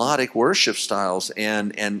melodic worship styles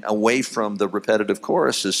and away from the repetitive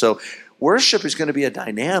choruses. So worship is going to be a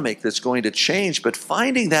dynamic that's going to change, but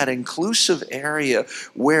finding that inclusive area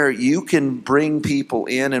where you can bring people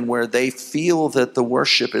in and where they feel that the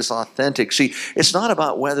worship is authentic. See, it's not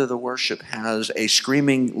about whether the worship has a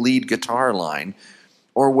screaming lead guitar line,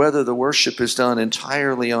 or whether the worship is done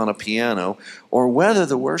entirely on a piano, or whether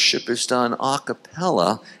the worship is done a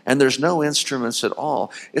cappella and there's no instruments at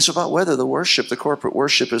all. It's about whether the worship, the corporate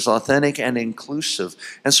worship, is authentic and inclusive.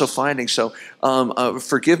 And so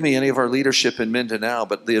forgive me, any of our leadership in Mindanao,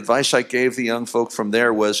 but the advice I gave the young folk from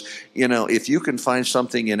there was, you know, if you can find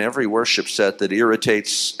something in every worship set that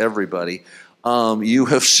irritates everybody, you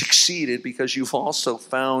have succeeded, because you've also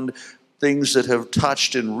found things that have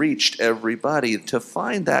touched and reached everybody. To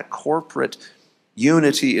find that corporate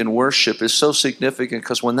unity in worship is so significant,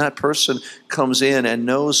 because when that person comes in and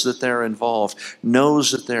knows that they're involved,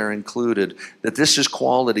 knows that they're included, that this is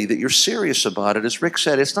quality, that you're serious about it. As Rick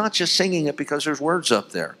said, it's not just singing it because there's words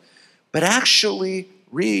up there, but actually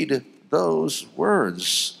read those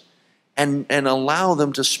words and allow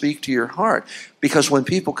them to speak to your heart. Because when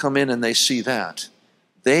people come in and they see that,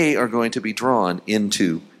 they are going to be drawn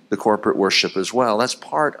into the corporate worship as well. That's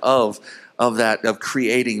part of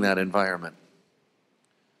creating that environment.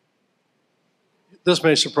 This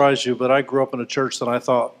may surprise you, but I grew up in a church that I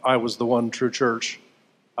thought I was the one true church.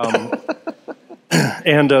 So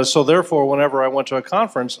therefore, whenever I went to a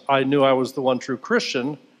conference, I knew I was the one true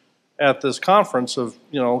Christian at this conference of,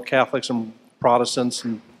 you know, Catholics and Protestants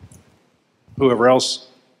and whoever else.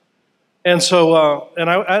 And so,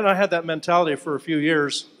 I had that mentality for a few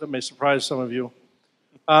years. That may surprise some of you.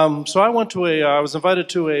 So I went to I was invited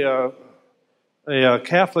to a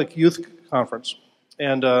Catholic youth conference,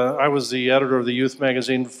 and I was the editor of the youth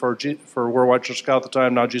magazine for Worldwide Church Scout at the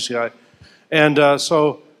time, now GCI. And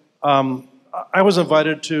so I was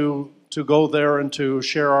invited to go there and to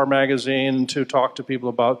share our magazine and to talk to people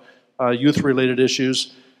about youth-related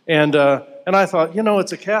issues. And I thought, you know,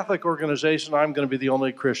 it's a Catholic organization. I'm going to be the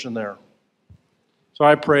only Christian there. So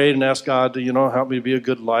I prayed and asked God to, you know, help me be a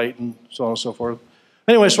good light and so on and so forth.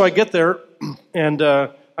 Anyway, so I get there, and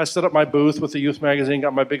I set up my booth with the youth magazine,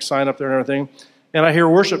 got my big sign up there and everything, and I hear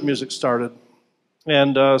worship music started.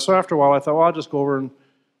 And so after a while, I thought, well, I'll just go over and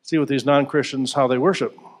see what these non-Christians, how they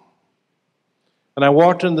worship. And I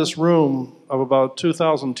walked in this room of about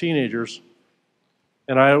 2,000 teenagers,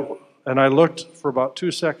 and I looked for about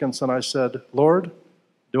 2 seconds, and I said, Lord,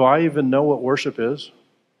 do I even know what worship is?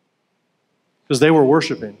 Because they were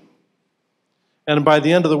worshiping. And by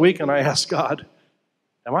the end of the weekend, I asked God,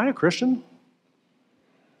 am I a Christian?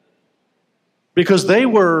 Because they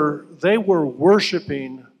were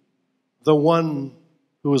worshiping the one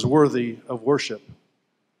who is worthy of worship.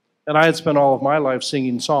 And I had spent all of my life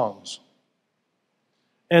singing songs.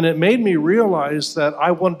 And it made me realize that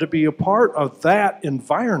I wanted to be a part of that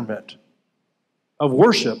environment of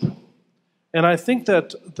worship. And I think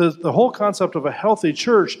that the whole concept of a healthy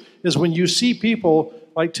church is when you see people,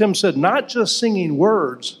 like Tim said, not just singing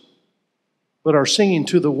words, but are singing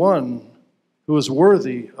to the one who is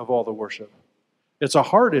worthy of all the worship. It's a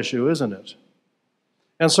heart issue, isn't it?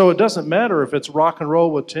 And so it doesn't matter if it's rock and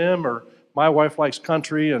roll with Tim, or my wife likes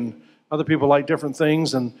country and other people like different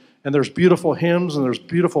things, and there's beautiful hymns and there's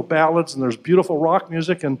beautiful ballads and there's beautiful rock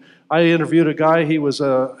music. And I interviewed a guy, he was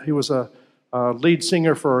a lead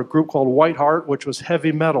singer for a group called White Heart, which was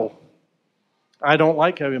heavy metal. I don't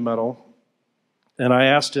like heavy metal. And I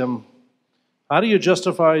asked him, how do you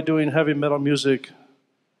justify doing heavy metal music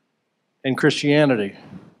in Christianity?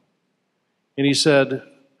 And he said,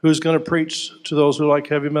 who's going to preach to those who like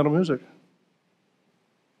heavy metal music?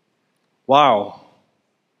 Wow.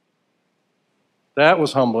 That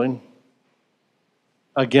was humbling.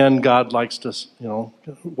 Again, God likes to, you know,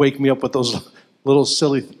 wake me up with those little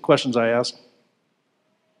silly questions I ask.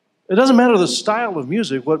 It doesn't matter the style of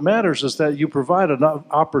music. What matters is that you provide an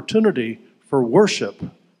opportunity for worship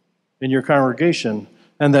in your congregation,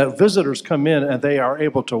 and that visitors come in and they are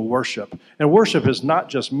able to worship. And worship is not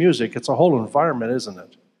just music, it's a whole environment, isn't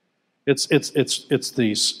it? It's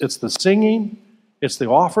the singing, it's the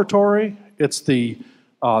offertory, it's the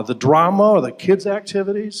drama or the kids'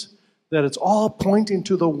 activities, that it's all pointing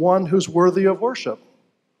to the one who's worthy of worship.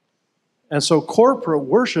 And so corporate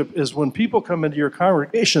worship is when people come into your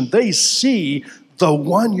congregation, they see the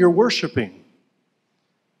one you're worshiping,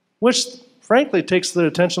 which frankly takes the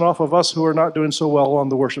attention off of us who are not doing so well on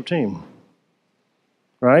the worship team.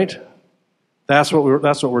 Right? That's what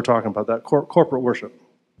we're talking about, that corporate worship.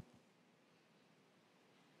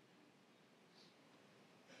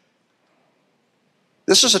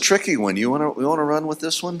 This is a tricky one. We want to run with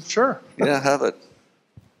this one? Sure. Yeah, have it.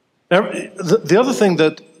 The other thing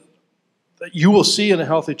that you will see in a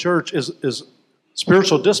healthy church is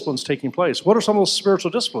spiritual disciplines taking place. What are some of those spiritual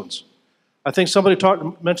disciplines? I think somebody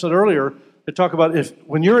mentioned it earlier. They talk about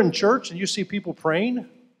when you're in church and you see people praying,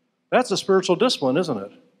 that's a spiritual discipline, isn't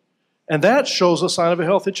it? And that shows a sign of a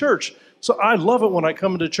healthy church. So I love it when I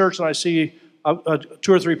come into church and I see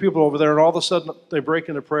 2 or 3 people over there, and all of a sudden they break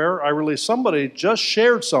into prayer. I realize somebody just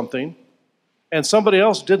shared something, and somebody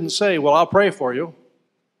else didn't say, well, I'll pray for you.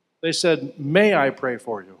 They said, may I pray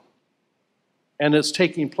for you? And it's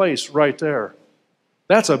taking place right there.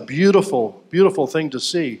 That's a beautiful, beautiful thing to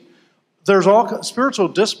see. There's all spiritual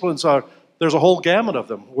disciplines. There's a whole gamut of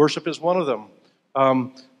them. Worship is one of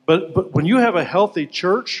them. But when you have a healthy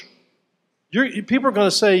church, people are going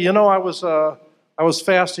to say, I was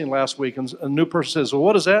fasting last week, and a new person says, well,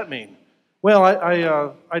 what does that mean? Well,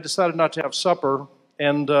 I decided not to have supper,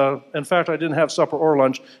 and in fact, I didn't have supper or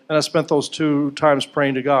lunch, and I spent those 2 times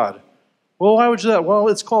praying to God. Well, why would you do that? Well,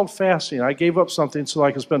 it's called fasting. I gave up something so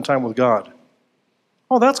I could spend time with God.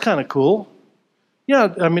 Oh, that's kind of cool.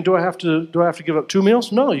 Yeah, I mean, do I have to give up 2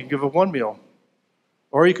 meals? No, you can give up 1 meal.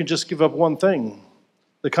 Or you can just give up one thing.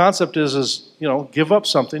 The concept is give up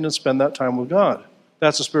something and spend that time with God.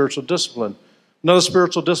 That's a spiritual discipline. Another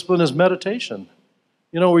spiritual discipline is meditation.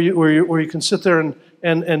 Where you can sit there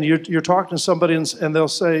and you're talking to somebody and they'll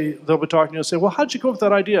be talking to you and say, well, how'd you come up with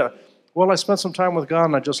that idea? Well, I spent some time with God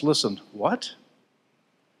and I just listened. What?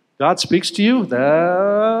 God speaks to you?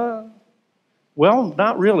 Well,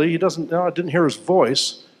 not really. He doesn't. No, I didn't hear his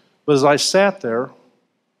voice. But as I sat there,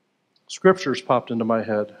 scriptures popped into my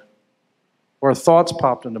head, or thoughts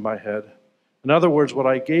popped into my head. In other words, what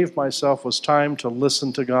I gave myself was time to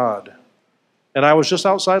listen to God. And I was just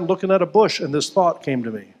outside looking at a bush, and this thought came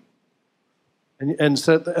to me. And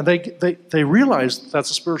they realized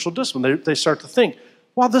that's a spiritual discipline. They start to think,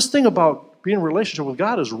 wow, this thing about being in a relationship with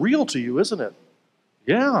God is real to you, isn't it?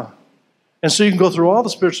 Yeah. And so you can go through all the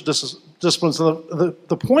spiritual disciplines.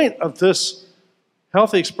 The point of this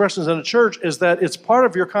healthy expressions in a church is that it's part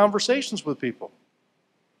of your conversations with people.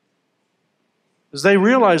 As they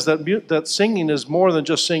realize that singing is more than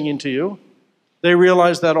just singing to you. They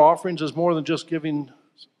realize that offerings is more than just giving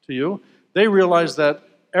to you. They realize that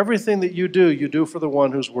everything that you do for the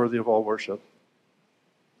one who's worthy of all worship.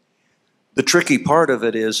 The tricky part of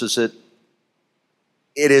it is that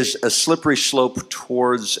it is a slippery slope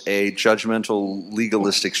towards a judgmental,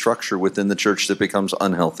 legalistic structure within the church that becomes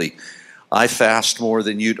unhealthy. I fast more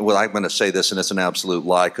than you. Well, I'm going to say this, and it's an absolute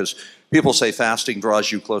lie, because people say fasting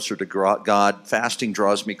draws you closer to God. Fasting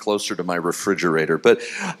draws me closer to my refrigerator. But,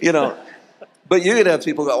 but you could have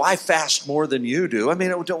people go, I fast more than you do. I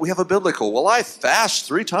mean, don't we have a biblical? Well, I fast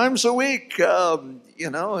 3 times a week. I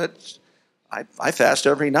fast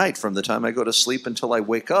every night from the time I go to sleep until I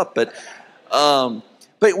wake up. But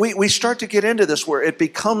we start to get into this where it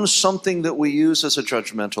becomes something that we use as a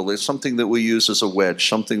judgmental. It's something that we use as a wedge,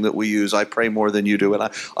 something that we use, I pray more than you do, and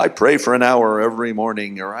I pray for an hour every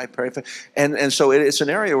morning, or I pray for... And so it's an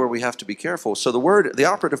area where we have to be careful. So the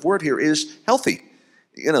operative word here is healthy.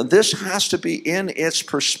 This has to be in its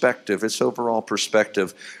perspective, its overall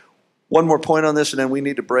perspective. One more point on this, and then we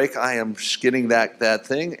need to break. I am getting that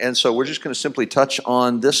thing. And so we're just going to simply touch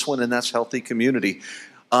on this one, and that's healthy community.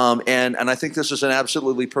 And I think this is an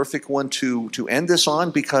absolutely perfect one to end this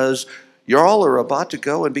on, because you all are about to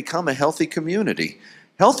go and become a healthy community.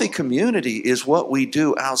 Healthy community is what we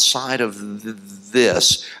do outside of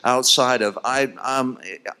this, outside of...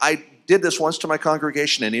 I did this once to my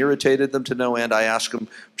congregation and irritated them to no end. I asked them,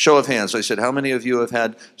 show of hands, I said, how many of you have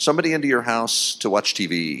had somebody into your house to watch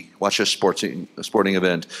TV, watch a sporting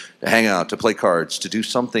event, to hang out, to play cards, to do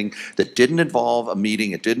something that didn't involve a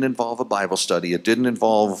meeting, it didn't involve a Bible study, it didn't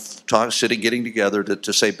involve getting together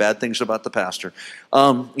to say bad things about the pastor.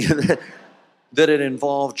 that it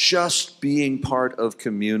involved just being part of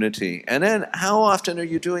community. And then how often are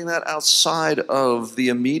you doing that outside of the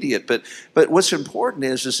immediate? But what's important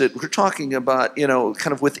is that we're talking about,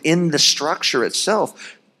 kind of within the structure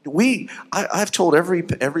itself. I've told every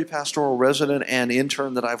pastoral resident and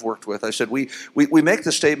intern that I've worked with, I said, we make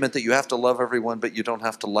the statement that you have to love everyone, but you don't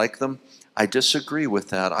have to like them. I disagree with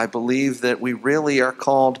that. I believe that we really are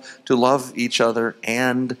called to love each other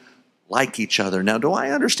and like each other. Now, do I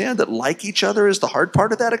understand that like each other is the hard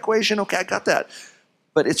part of that equation? Okay, I got that.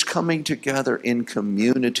 But it's coming together in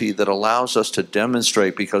community that allows us to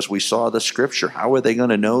demonstrate, because we saw the scripture. How are they going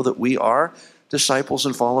to know that we are disciples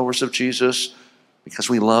and followers of Jesus?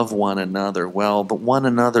 Because we love one another. Well, the one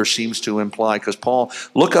another seems to imply, because Paul,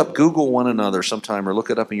 Google one another sometime, or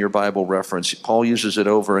look it up in your Bible reference. Paul uses it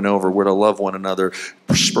over and over. We're to love one another,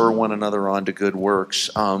 spur one another on to good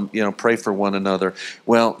works, pray for one another.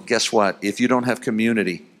 Well, guess what? If you don't have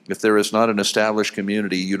community, if there is not an established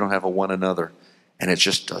community, you don't have a one another. And it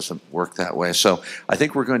just doesn't work that way. So I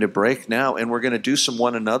think we're going to break now, and we're going to do some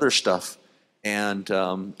one another stuff. And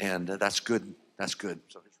that's good. That's good.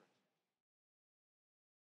 So